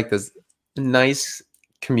 Milton's like this nice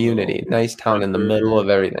community, nice town in the middle of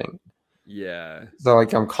everything. Yeah. So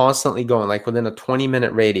like I'm constantly going, like within a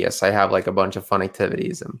 20-minute radius, I have like a bunch of fun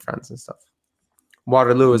activities and friends and stuff.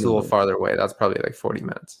 Waterloo is a little farther away. That's probably like 40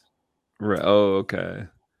 minutes. Right. Oh, okay.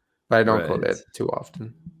 But I don't go there too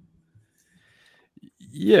often.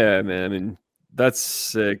 Yeah, man. I mean, that's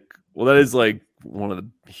sick. Well, that is like one of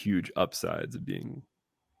the huge upsides of being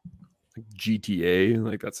like GTA.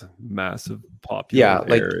 Like that's a massive popular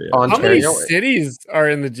area. Ontario. How many cities are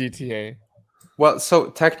in the GTA? Well, so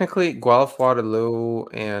technically Guelph, Waterloo,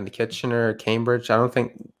 and Kitchener, Cambridge, I don't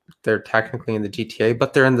think they're technically in the GTA,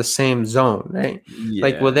 but they're in the same zone, right? Yeah.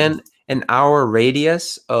 Like within an hour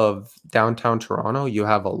radius of downtown Toronto, you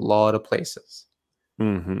have a lot of places.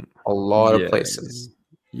 A lot of places.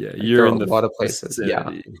 Yeah, you're in a lot of places.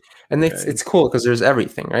 Vicinity. Yeah, and it's cool because there's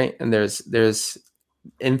everything, right? And there's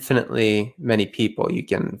infinitely many people you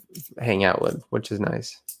can hang out with, which is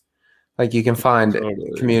nice. Like you can find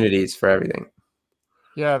communities for everything.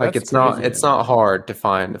 Yeah, like it's not hard to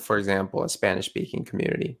find, for example, a Spanish speaking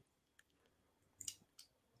community.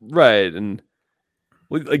 Right, and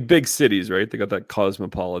like big cities, right? They got that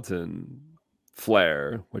cosmopolitan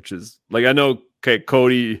flair, which is like I know. Okay,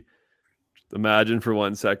 Cody. Imagine for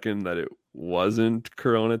 1 second that it wasn't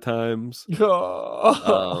Corona times. Like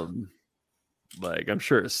I'm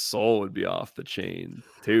sure his soul would be off the chain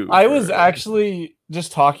too. I was actually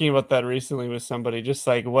just talking about that recently with somebody, just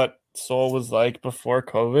like what Seoul was like before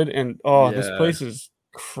COVID, and this place is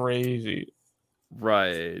crazy.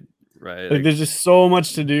 Right. Like there's just so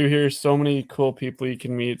much to do here, so many cool people you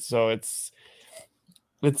can meet. So it's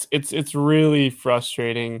really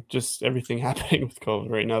frustrating, just everything happening with COVID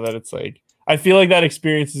right now. That it's like I feel like that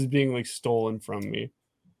experience is being like stolen from me.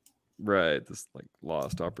 Right, this like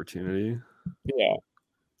lost opportunity.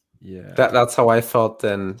 Yeah. That's how I felt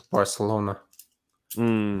in Barcelona.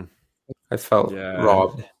 I felt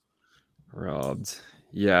robbed.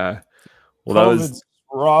 Yeah. Well, COVID's that was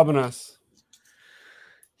robbing us.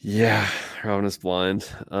 Yeah, robbing us blind.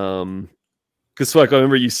 Because like I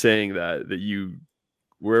remember you saying that you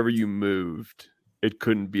wherever you moved, it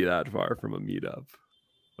couldn't be that far from a meetup,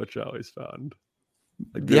 which I always found.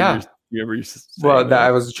 Like, you remember you saying that?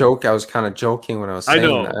 I was joking. I was kind of joking when I was saying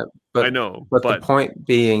that. But I know. But the point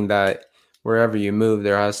being that wherever you move,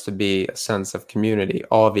 there has to be a sense of community,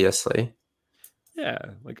 obviously. Yeah,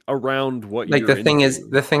 like around what the thing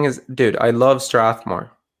is, dude, I love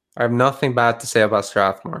Strathmore. I have nothing bad to say about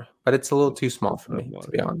Strathmore, but it's a little too small for me,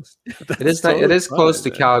 to be honest. That's It is totally it is close fine, to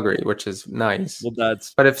man. Calgary, which is nice. Well,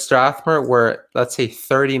 that's But if Strathmore were, let's say,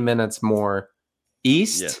 30 minutes more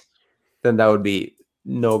east, Yeah. then that would be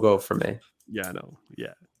no go for me. yeah, no,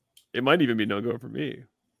 yeah. It might even be no go for me.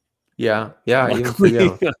 Yeah, even for Luckily,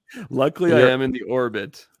 you. luckily I You're- am in the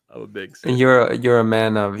orbit of a big city. And you're a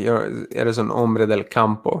man of eres un hombre del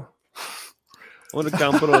campo,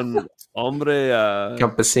 Hombre,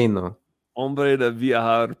 campesino. hombre de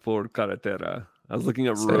viajar por carretera. I was looking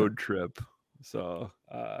at So- road trip. So,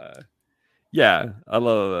 yeah, I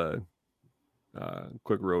love a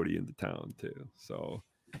quick roadie into town too. So,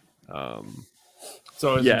 It's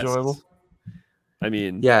always yes. enjoyable. I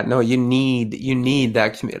mean, Yeah, no, you need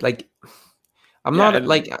that community. Like, I'm Yeah, not and-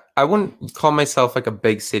 like I wouldn't call myself like a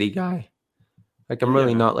big city guy. Like I'm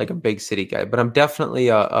really Yeah. not like a big city guy, but I'm definitely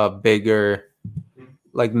a bigger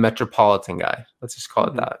like metropolitan guy. Let's just call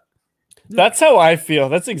it Mhm. that. That's how I feel.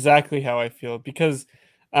 That's exactly how I feel because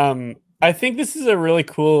I think this is a really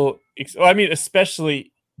cool. I mean,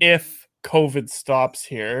 especially if COVID stops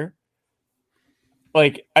here,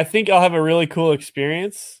 like I think I'll have a really cool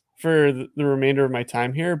experience for the remainder of my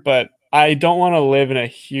time here. But I don't want to live in a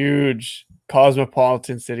huge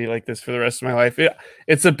cosmopolitan city like this for the rest of my life.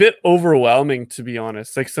 It's a bit overwhelming, to be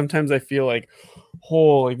honest. Like sometimes I feel like,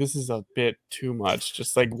 oh, like this is a bit too much.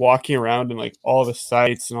 Just like walking around and like all the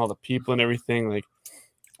sights and all the people and everything. Like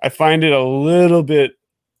I find it a little bit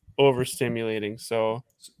overstimulating. So,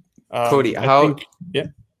 Cody, I how think- yeah.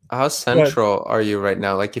 how central are you right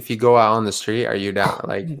now? Like if you go out on the street, are you down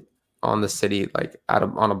like on the city like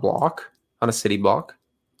on a block, on a city block?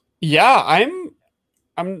 Yeah, I'm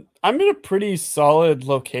in a pretty solid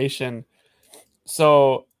location.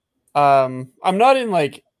 So, I'm not in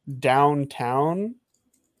like downtown.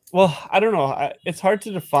 Well, I don't know. It's hard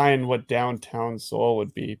to define what downtown Seoul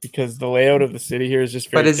would be because the layout of the city here is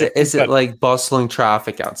just very But is it different, but like bustling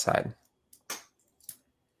traffic outside?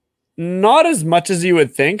 not as much as you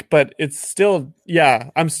would think, but it's still, yeah,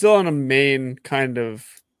 I'm still in a main kind of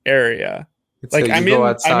area. It's Like, you I'm go in-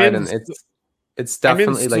 outside I'm in and s- it's I'm in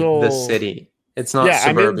definitely like the Seoul. city. It's not Yeah,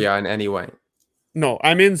 I'm in- suburbia in any way. No,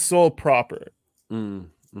 I'm in Seoul proper. mhm.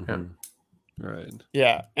 Right.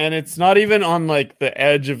 Yeah, and it's not even on like the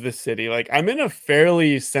edge of the city. Like I'm in a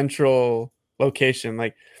fairly central location.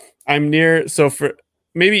 Like I'm near, so for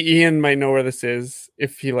maybe Ian might know where this is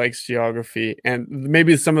if he likes geography, and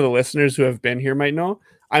maybe some of the listeners who have been here might know.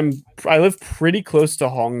 I live pretty close to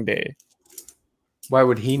Hongdae Why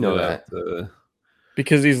would he know Yeah, that?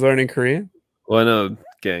 because he's learning Korean. Well, I know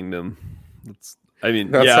Gangnam. I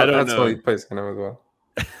mean, That's I don't that's know. the only place I know as well.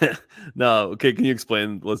 No, okay. Can you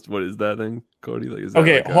explain? What is that thing, Cody? Like, is that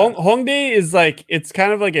Okay, like a- Hongdae is like it's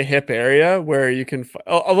kind of like a hip area where you can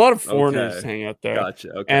a lot of foreigners Okay. hang out there. Gotcha.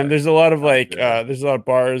 Okay. And there's a lot of like Gotcha. there's a lot of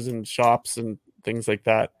bars and shops and things like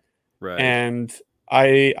that. right. And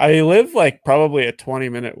I live like probably a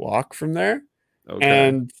 20-minute walk from there. Okay.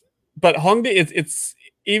 And but Hongdae it's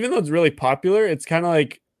even though it's really popular, it's kind of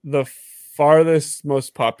like the farthest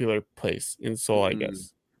most popular place in Seoul, I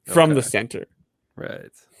guess, from the okay. center. right.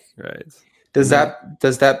 Right. Does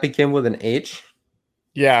that begin with an H?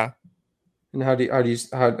 Yeah. And how do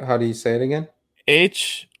you say it again?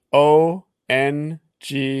 HONGDAE.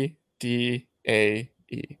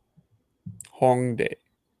 Hongdae.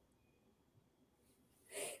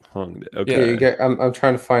 Hongdae. Yeah, Okay. I'm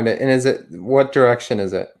trying to find it. And what direction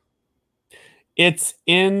is it? It's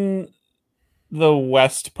in the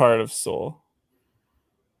west part of Seoul.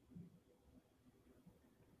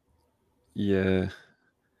 Yeah.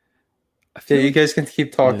 I Yeah, feel you like- guys can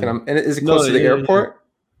keep talking. Yeah. And is it No, close to the yeah, yeah. airport?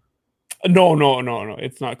 No.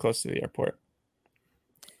 It's not close to the airport.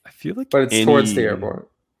 I feel like But it's towards the any- airport.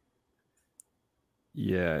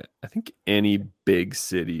 Yeah, I think any big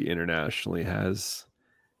city internationally has.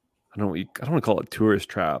 I don't want to call it tourist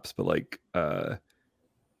traps, but like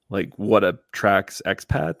what attracts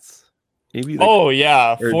expats? Maybe. Like, Oh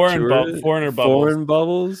yeah, or foreigner bubbles. Foreign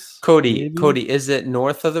bubbles. Cody, maybe? is it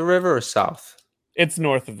north of the river or south? It's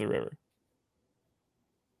north of the river.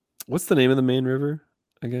 What's the name of the main river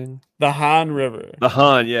again? The Han River. The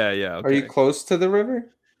Han. Yeah, yeah. Okay. Are you close to the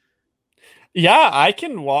river? Yeah, I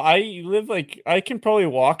can walk. I can probably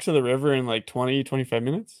walk to the river in like 20, 25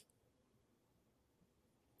 minutes.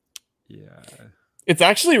 Yeah. It's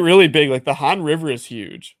actually really big. Like the Han River is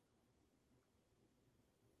huge.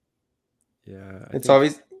 Yeah. It's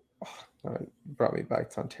always brought me back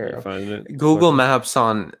to Ontario. Find it. Google Maps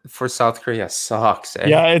for South Korea sucks. Eh?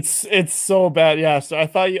 Yeah, it's so bad. Yeah, so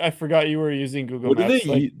I forgot you were using Google What do Maps. they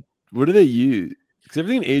like, use? What do they use? Because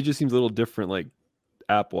everything in Asia seems a little different, like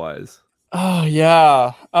app wise. Oh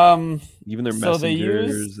yeah. Even their So they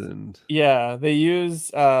messengers use and they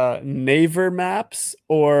use Naver maps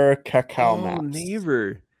or Cacao maps.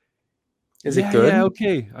 Naver. Is it Yeah, good? yeah,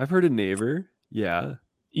 okay. I've heard of Naver. Yeah.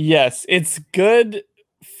 Yes, it's good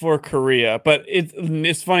for Korea, but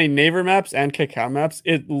it's funny. Naver maps and Cacao maps,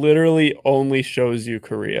 it literally only shows you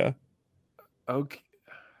Korea. Okay.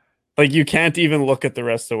 Like you can't even look at the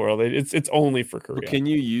rest of the world. It's only for But Korea. can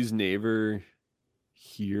you use Naver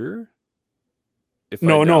here? If I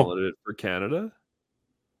No, downloaded it for Canada?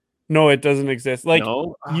 no, it doesn't exist. Like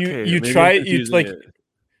No? you Okay, you maybe I'm try you confusing like it.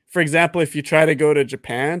 for example, if you try to go to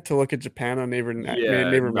Japan to look at Japan on Yeah,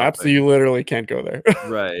 Naver maps, nothing. you literally can't go there.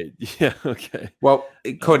 Right. Yeah, okay. Well,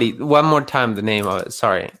 Cody, one more time the name of it.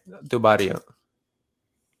 Sorry, do barrio.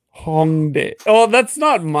 Hongdae. Oh, that's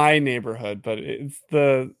not my neighborhood, but it's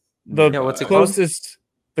the Yeah, what's it called?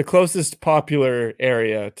 closest popular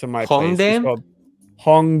area to my place is Hongdae? called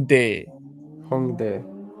Hongdae. Hongdae.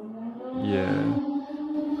 Yeah.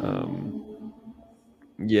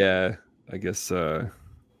 Yeah, I guess I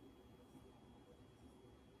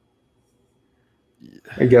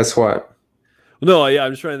guess what? no, yeah,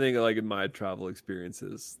 I'm just trying to think of like in my travel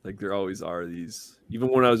experiences. Like there always are these. Even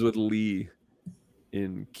when I was with Lee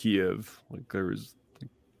in Kiev, like there was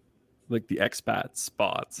like the expat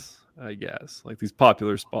spots, I guess. Like these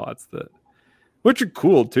popular spots that which are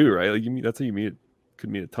cool too, right? Like you meet that's how you could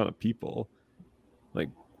meet a ton of people.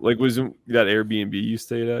 Like was that Airbnb you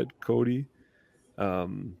stayed at, Cody?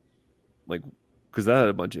 Like because that had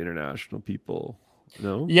a bunch of international people.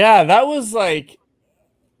 No? Yeah, that was like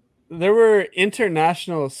there were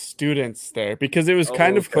international students there because it was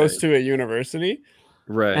kind of close to a university.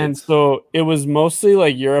 Right. And so it was mostly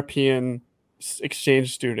like European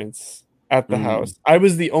exchange students at the house. I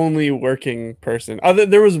was the only working person.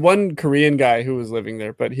 There was one Korean guy who was living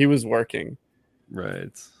there, but he was working.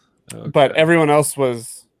 Right. Okay. But everyone else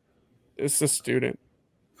was it's a student.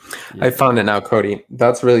 Yeah. I found it now, Cody.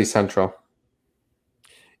 That's really central.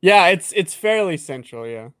 Yeah, it's fairly central,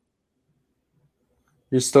 yeah.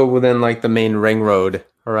 You're still within like the main ring road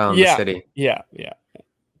around the city. Yeah.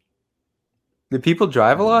 Do people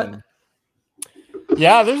drive a lot?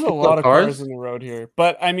 Yeah, there's a lot of cars? cars in the road here.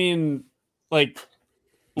 But I mean, like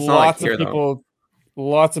It's not like lots here, of people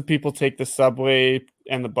lots of people take the subway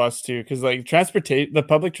and the bus too cuz like the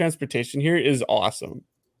public transportation here is awesome.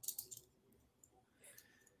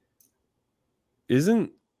 Is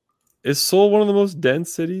Seoul one of the most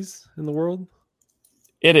dense cities in the world?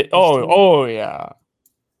 It is. Oh yeah.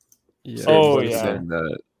 Yeah. Oh, I was yeah. saying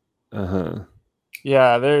that. Uh-huh.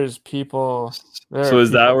 Yeah, there's people. So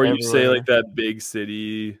is that where you say everywhere. like that big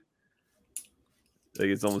city like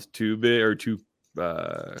it's almost too big or too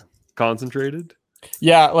concentrated?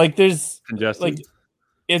 Yeah, like there's Congested?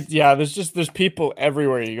 there's people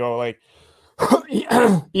everywhere you go. Like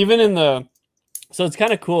even in the so it's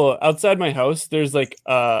kind of cool. Outside my house, there's like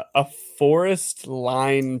a forest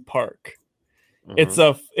line park.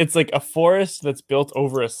 Uh-huh. It's like a forest that's built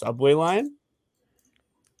over a subway line.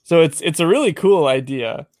 So it's a really cool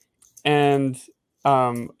idea. And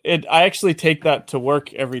I actually take that to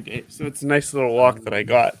work every day. So it's a nice little walk that I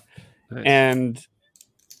got. Nice. And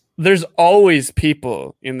there's always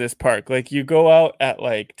people in this park. Like you go out at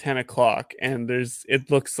like 10 o'clock and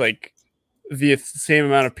it looks like the same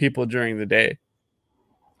amount of people during the day.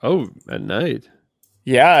 Oh, at night.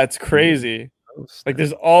 Yeah, it's crazy. Oh, Like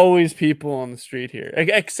there's always people on the street here,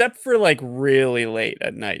 except for like really late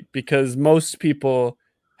at night because most people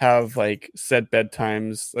have like set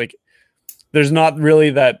bedtimes. Like there's not really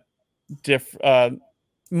that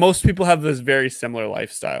most people have this very similar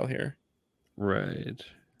lifestyle here. Right.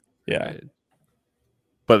 Yeah. Right.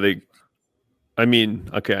 But I mean,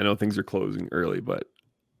 okay, I know things are closing early, but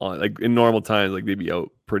like in normal times, like they'd be out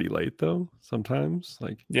pretty late though. Sometimes,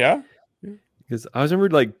 like Yeah. because I remember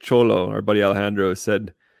like Cholo, our buddy Alejandro,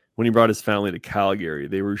 said when he brought his family to Calgary,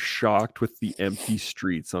 they were shocked with the empty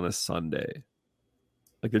streets on a Sunday.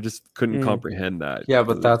 Like they just couldn't comprehend that. Yeah,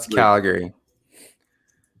 but that's like, Calgary.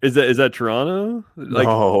 Is that Toronto? Like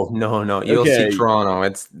no. You'll see Toronto.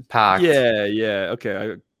 It's packed. Yeah.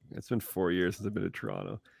 Okay, it's been 4 years since I've been to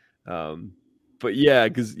Toronto. But yeah,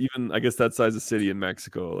 because even I guess that size of city in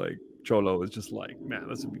Mexico, like Cholo was just like, man,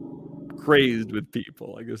 this would be crazed with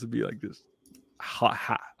people. Like this would be like this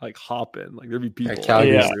like hopping. Like there'd be people. Yeah,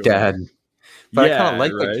 Calgary's dead. But I kind of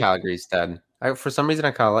like right? that Calgary's dead. For some reason,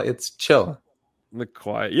 I kind of like it's chill. The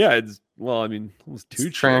quiet. Yeah, it's I mean, almost too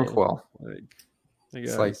tranquil. Like I guess,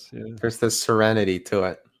 it's like there's this serenity to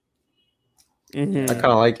it. Mm-hmm. I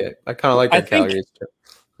kind of like it. I kind of like that Calgary's chill.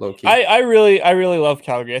 low key. I really love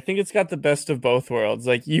Calgary. I think it's got the best of both worlds.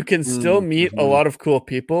 Like you can still meet a lot of cool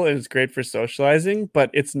people, and it's great for socializing, but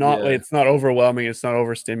it's not like it's not overwhelming. It's not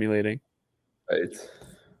overstimulating. Right.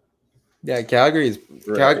 Yeah, Calgary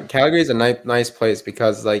is a nice place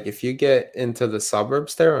because like if you get into the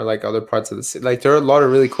suburbs there or like other parts of the city, like there are a lot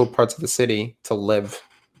of really cool parts of the city to live.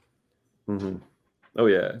 Mm-hmm. Oh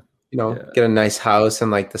yeah. Get a nice house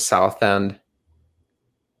in like the South End.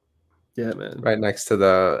 Yeah, man. Right next to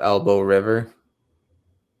the Elbow River.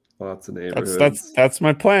 Lots of neighborhoods. That's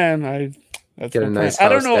my plan. Get a nice I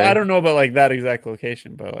house there. I don't know about like that exact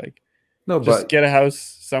location, but like just get a house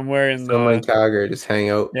somewhere in Calgary, just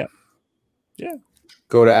hang out. Yeah.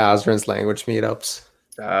 Go to Azrin's language meetups.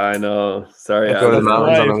 I know. Sorry, go to the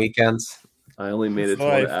mountains on the weekends. I only made it to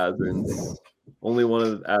one of Azrin's. Only one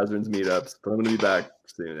of Azrin's meetups, but I'm gonna be back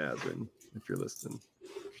soon, Azrin. If you're listening,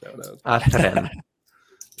 shout out.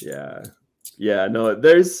 Yeah. No,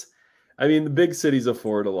 the big cities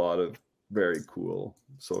afford a lot of very cool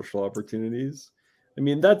social opportunities. I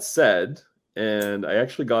mean, that said, and I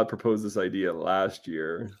actually got proposed this idea last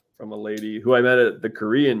year from a lady who I met at the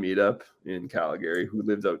Korean meetup in Calgary, who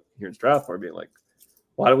lived out here in Strathmore, being like,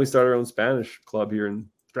 why don't we start our own Spanish club here in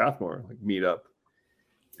Strathmore, like meetup?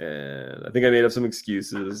 And I think I made up some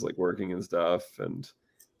excuses, like working and stuff, and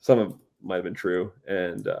some of might have been true.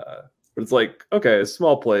 And but it's like, okay, a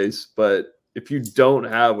small place, but if you don't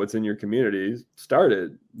have what's in your community, start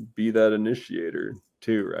it. Be that initiator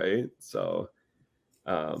too, right? So,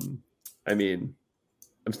 I mean,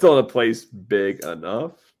 I'm still in a place big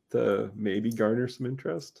enough to maybe garner some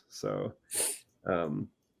interest. So, I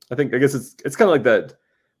guess it's kind of like that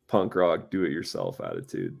punk rock do-it-yourself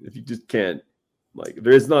attitude. If you just can't, like, if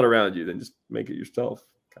there is not around you, then just make it yourself,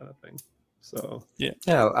 kind of thing. So yeah.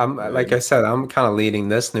 I'm like I said, I'm kind of leading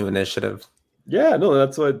this new initiative. Yeah, no,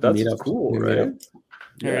 that's cool, right?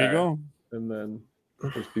 There you go. And then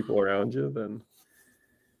if there's people around you, then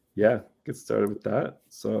get started with that.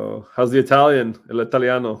 So how's the Italian? El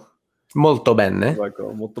italiano? Molto bene.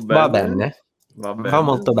 Molto bene. Va bene. Va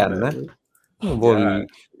molto bene.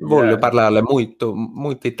 Voglio parlare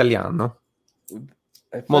molto italiano.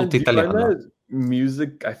 Molto italiano.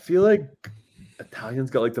 Music, I feel like Italian's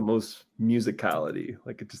got like the most musicality.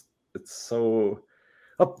 Like it's so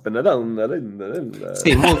up and down.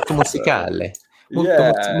 Sì, molto musicale.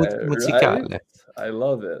 Molto musicale. Right? I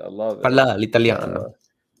love it. Parlare l'italiano.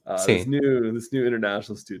 This new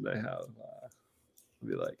international student I have, I'll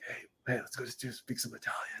be like, hey, man, let's go just speak some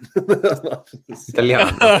Italian.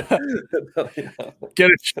 Italiano.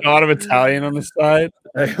 Get a shot of Italian on the side.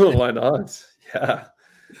 Why not? Yeah.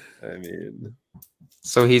 I mean,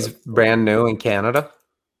 so he's brand new in Canada?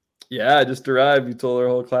 Yeah, I just arrived. He told our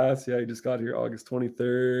whole class. Yeah, he just got here August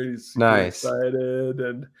 23rd. He's nice. Excited.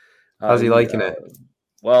 And how's he liking it?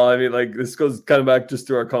 Well, I mean, like this goes kind of back just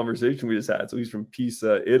to our conversation we just had. So he's from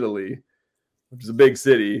Pisa, Italy, which is a big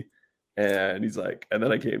city. And he's like, and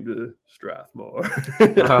then I came to Strathmore.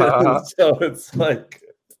 So it's like,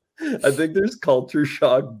 I think there's culture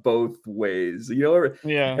shock both ways. You know,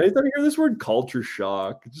 anytime you hear this word culture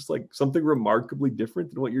shock, it's just like something remarkably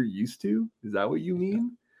different than what you're used to. Is that what you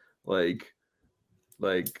mean? Like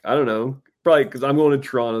I don't know. Probably because I'm going to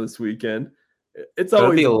Toronto this weekend. It's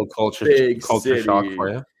always be a little culture shock for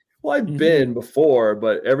you. Well, I've been before,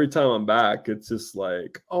 but every time I'm back, it's just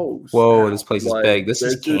like, oh, whoa, this place is big. This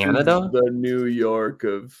is Canada? The New York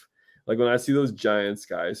of, like, when I see those giant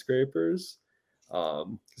skyscrapers,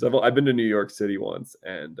 because I've been to New York City once,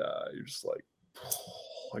 and you're just like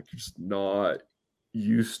you're just not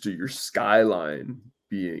used to your skyline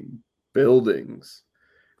being buildings.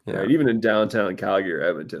 Yeah. Right? Even in downtown Calgary or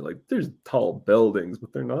Edmonton, like there's tall buildings,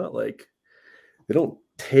 but they're not like, they don't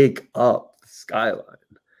take up the skyline.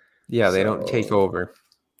 Yeah, they don't take over.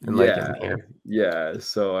 In here. Yeah.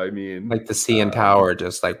 So I mean, like the CN Tower,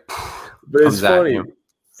 just like. But it's funny.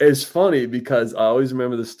 It's funny because I always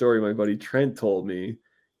remember the story my buddy Trent told me.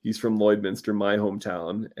 He's from Lloydminster, my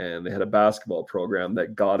hometown, and they had a basketball program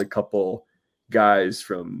that got a couple guys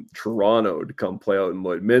from Toronto to come play out in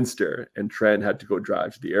Lloydminster, and Trent had to go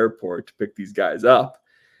drive to the airport to pick these guys up.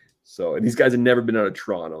 So, and these guys had never been out of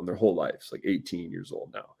Toronto in their whole lives, like 18 years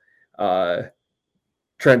old now.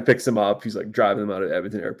 Trent picks him up. He's like driving them out of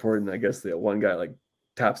Edmonton Airport, and I guess the one guy like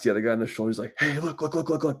taps the other guy on the shoulder. He's like, "Hey, look!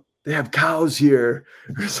 They have cows here,"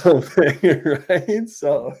 or something, right?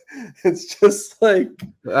 So it's just like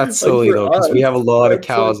that's silly though, because we have a lot of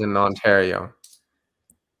cows in Ontario.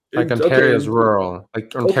 Like Ontario's rural.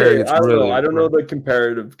 Like Ontario, I don't know the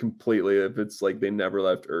comparative completely. If it's like they never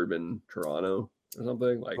left urban Toronto or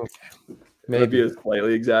something, like maybe it's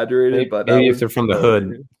slightly exaggerated, but maybe if they're from the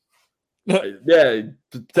hood. Yeah,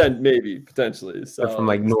 maybe potentially. So They're from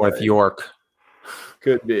like North York.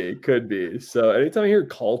 Could be. So anytime I hear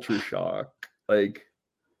culture shock, like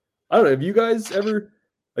I don't know, have you guys ever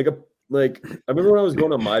like I remember when I was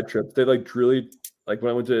going on my trip, they like really like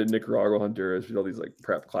when I went to Nicaragua, Honduras, we did all these like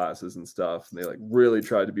prep classes and stuff, and they like really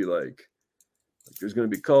tried to be like there's gonna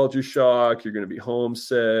be culture shock, you're gonna be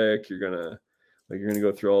homesick, you're gonna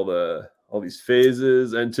go through all these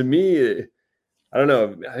phases. And to me, I don't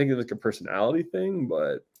know, I think it's like a personality thing,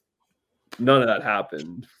 but none of that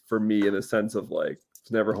happened for me in the sense of like I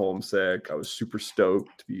was never homesick. I was super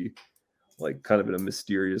stoked to be like kind of in a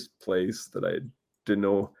mysterious place that I didn't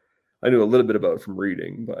know. I knew a little bit about from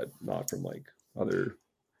reading, but not from like other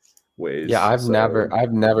ways. Yeah, I've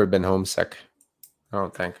never been homesick. I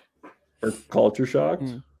don't think. Or culture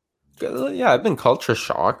shocked. Yeah, I've been culture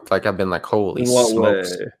shocked. Like I've been like, holy In what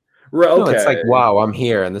smokes. way? Right, okay. No, it's like, wow, I'm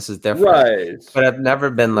here and this is different. Right. But I've never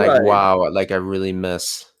been like, wow, like I really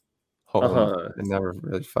miss home. I never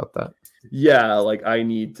really felt that. Yeah, like I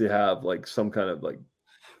need to have like some kind of like.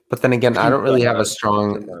 But then again, I don't really have a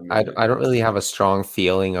strong. I don't really have a strong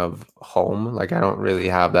feeling of home. Like I don't really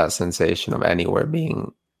have that sensation of anywhere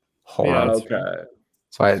being home. Yeah, okay.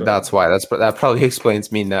 So that's why that probably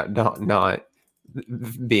explains me not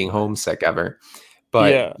being homesick ever.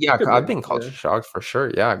 But yeah, I've been culture shocked for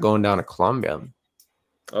sure. Yeah, going down to Colombia.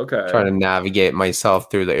 Okay. Trying to navigate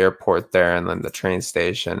myself through the airport there and then the train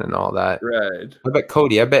station and all that. Right. I bet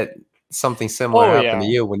Cody, something similar happened to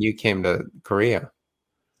you when you came to Korea.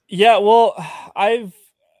 Yeah, well, I've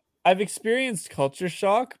experienced culture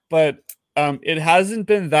shock, but it hasn't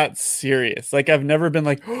been that serious. Like I've never been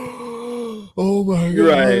like, oh my god,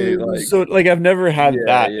 right? Like, so like I've never had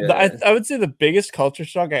that. Yeah. I would say the biggest culture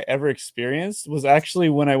shock I ever experienced was actually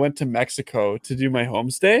when I went to Mexico to do my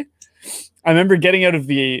homestay. I remember getting out of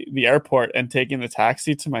the airport and taking the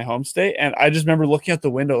taxi to my homestay, and I just remember looking out the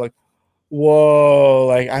window like, whoa,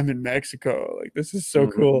 like I'm in Mexico, like this is so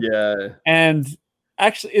cool. Yeah, and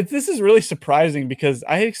actually, this is really surprising because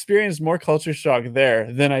I experienced more culture shock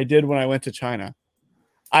there than I did when I went to China.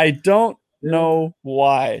 I don't know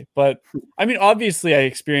why, but I mean, obviously I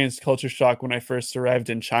experienced culture shock when I first arrived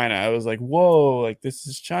in China. I was like, whoa, like this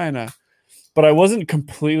is China. But I wasn't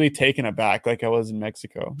completely taken aback like I was in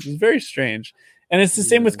Mexico. It was very strange. And it's the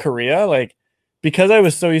same with Korea. Like, because I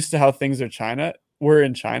was so used to how things were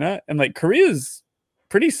in China, and like Korea is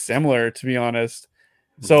pretty similar, to be honest.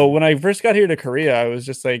 So when I first got here to Korea, I was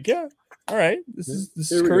just like, yeah, all right, this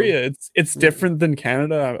is Korea. It's different than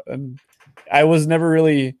Canada. And I was never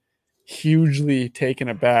really hugely taken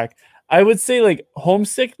aback. I would say like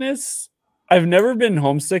homesickness, I've never been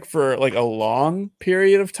homesick for like a long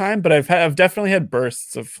period of time, but I've definitely had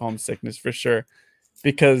bursts of homesickness for sure.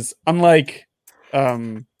 Because unlike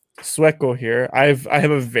Sueco here, I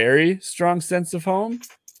have a very strong sense of home.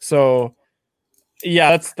 So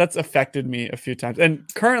yeah, that's affected me a few times, and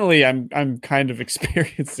currently I'm kind of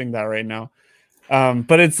experiencing that right now.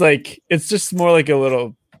 But it's just more like a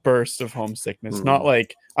little burst of homesickness. Not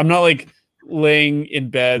like I'm not like laying in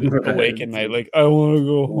bed awake at night like I want to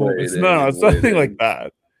go home. It's nothing like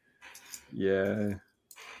that. Yeah.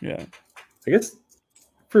 I guess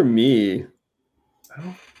for me,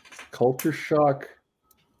 culture shock.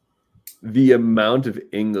 The amount of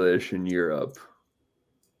English in Europe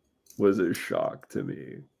was a shock to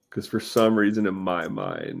me, because for some reason in my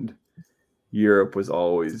mind Europe was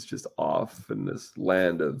always just off in this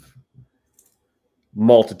land of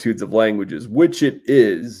multitudes of languages, which it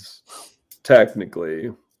is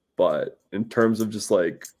technically, but in terms of just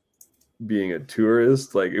like being a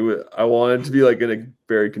tourist, like I wanted to be like in a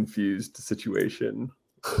very confused situation.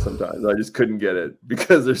 Sometimes I just couldn't get it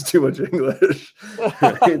because there's too much English.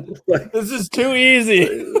 Right? Like, this is too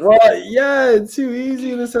easy. Well, yeah, it's too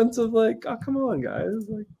easy in the sense of like, oh, come on, guys.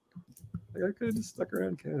 Like I could have just stuck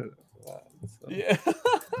around Canada for a while. So, yeah.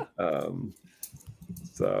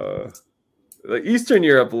 So like Eastern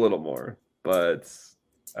Europe a little more, but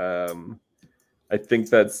I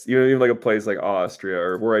think that's even like a place like Austria,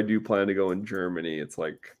 or where I do plan to go in Germany. It's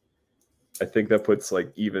like, I think that puts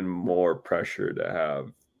like even more pressure to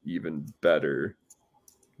have even better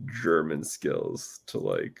German skills to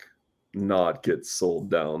like not get sold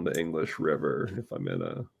down the English River if I'm in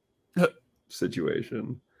a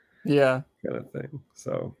situation. Yeah. Kind of thing.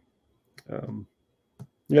 So,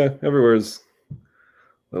 yeah, everywhere's a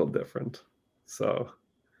little different. So, cool.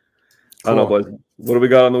 I don't know, boys. What do we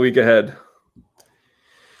got on the week ahead?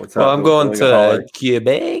 I'm going to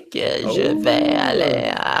Québec. Je vais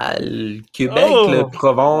aller à Québec, le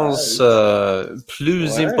province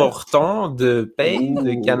plus important de pays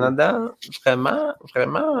du Canada. Vraiment,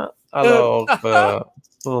 vraiment. Alors,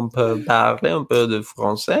 On peut parler un peu de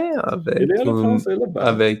français avec Il est le français là-bas.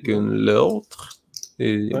 avec l'autre.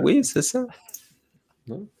 Ouais. Oui, c'est ça.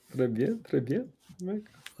 Non, très bien, très bien. Ouais,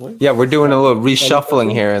 ouais. Yeah, we're doing a little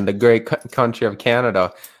reshuffling here in the great country of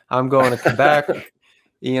Canada. I'm going to Quebec.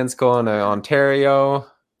 Ian's going to Ontario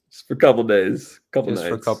Just for a couple days, couple just nights.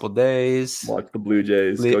 for a couple days. Watch the Blue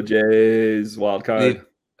Jays. Go Jays, wild card.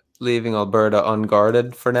 Leaving Alberta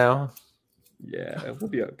unguarded for now. Yeah, we'll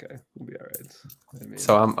be okay. We'll be all right. I mean,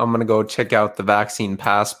 So I'm going to go check out the vaccine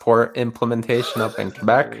passport implementation up in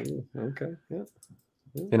Quebec. Okay, yeah.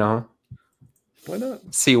 You know, Why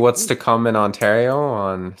not? see what's to come in Ontario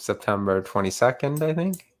on September 22nd, I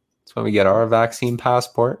think. That's when we get our vaccine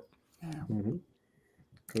passport. Mm-hmm.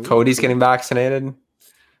 Cool. Cody's getting vaccinated.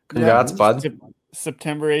 Congrats, bud.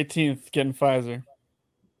 September 18th, getting Pfizer.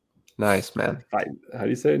 Nice, man. How do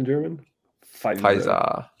you say it in German?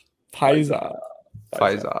 Pfizer. Pfizer.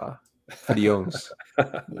 Pfizer. For the Jungs.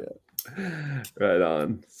 Right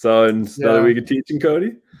on. So another week of teaching,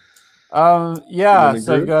 Cody? Yeah,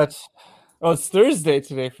 so I've got it's Thursday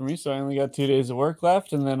today for me, so I only got 2 days of work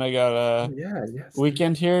left, and then I got a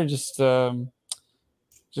weekend here, just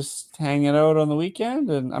hanging out on the weekend,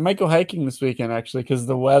 and I might go hiking this weekend actually, because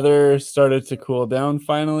the weather started to cool down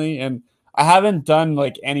finally, and I haven't done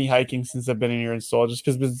like any hiking since I've been in here in Seoul, just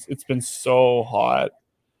because it's been so hot.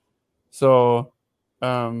 So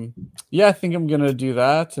yeah, I think I'm gonna do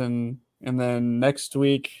that, and then next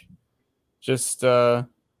week just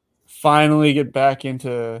finally get back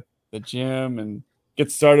into the gym and get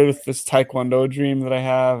started with this Taekwondo dream that I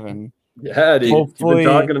have, and yeah, dude, you've been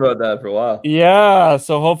talking about that for a while. Yeah,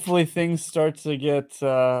 so hopefully things start to get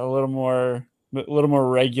a little more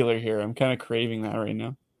regular here. I'm kind of craving that right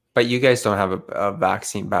now. But you guys don't have a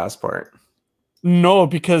vaccine passport. No,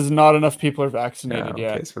 because not enough people are vaccinated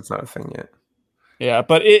yet. Okay, so it's not a thing yet. Yeah,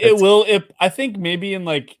 but it will. I think maybe in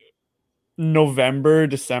like November,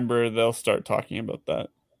 December, they'll start talking about that.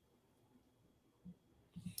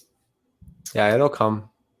 Yeah, it'll come.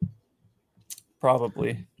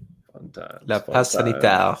 Probably. Fun times. La passe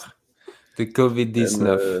sanitaire de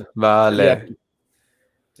COVID-19 va aller.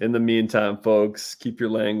 In the meantime, folks, keep your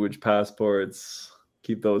language passports.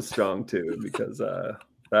 Keep those strong too, because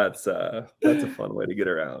that's a fun way to get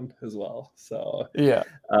around as well. So yeah.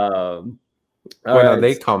 When are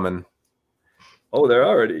they coming? Oh, they're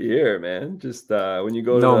already here, man. Just when you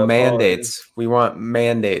go to no mandates. We want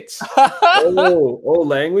mandates.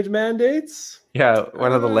 Language mandates? Yeah,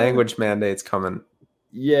 when are the language mandates coming?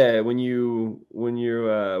 Yeah, when you're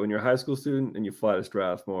a high school student and you fly to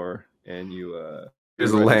Strathmore and you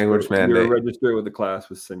there's a language mandate. You're registered with the class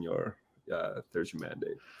with Senor. There's your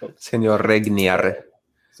mandate, folks. Senor Regnier.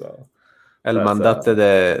 So el mandate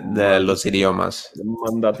de los idiomas. El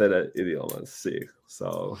mandate de idiomas, sí.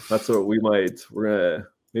 So that's what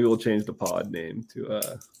maybe we'll change the pod name to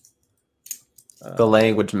the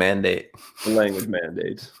language mandate. The language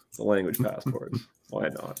mandate. The language passport. Why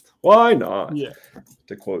not? Why not? Yeah.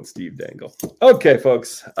 To quote Steve Dangle. Okay,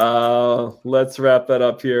 folks. Let's wrap that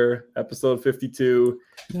up here. Episode 52.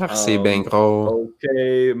 Merci, Ben Gros.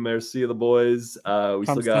 Okay, merci the boys. We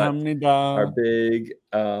still got our big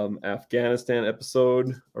Afghanistan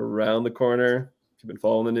episode around the corner. If you've been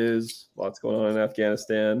following the news, lots going on in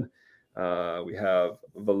Afghanistan. We have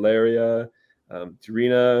Valeria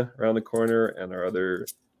Turina around the corner, and our other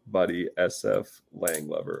buddy SF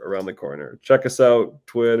Langlover around the corner. Check us out: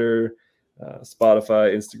 Twitter,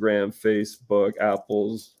 Spotify, Instagram, Facebook,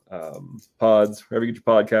 Apple's, pods, wherever you get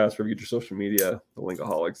your podcasts, wherever you get your social media. The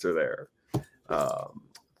Linkaholics are there.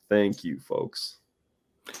 Thank you, folks.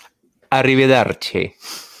 Arrivederci.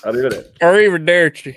 Arrivederci. Arrivederci.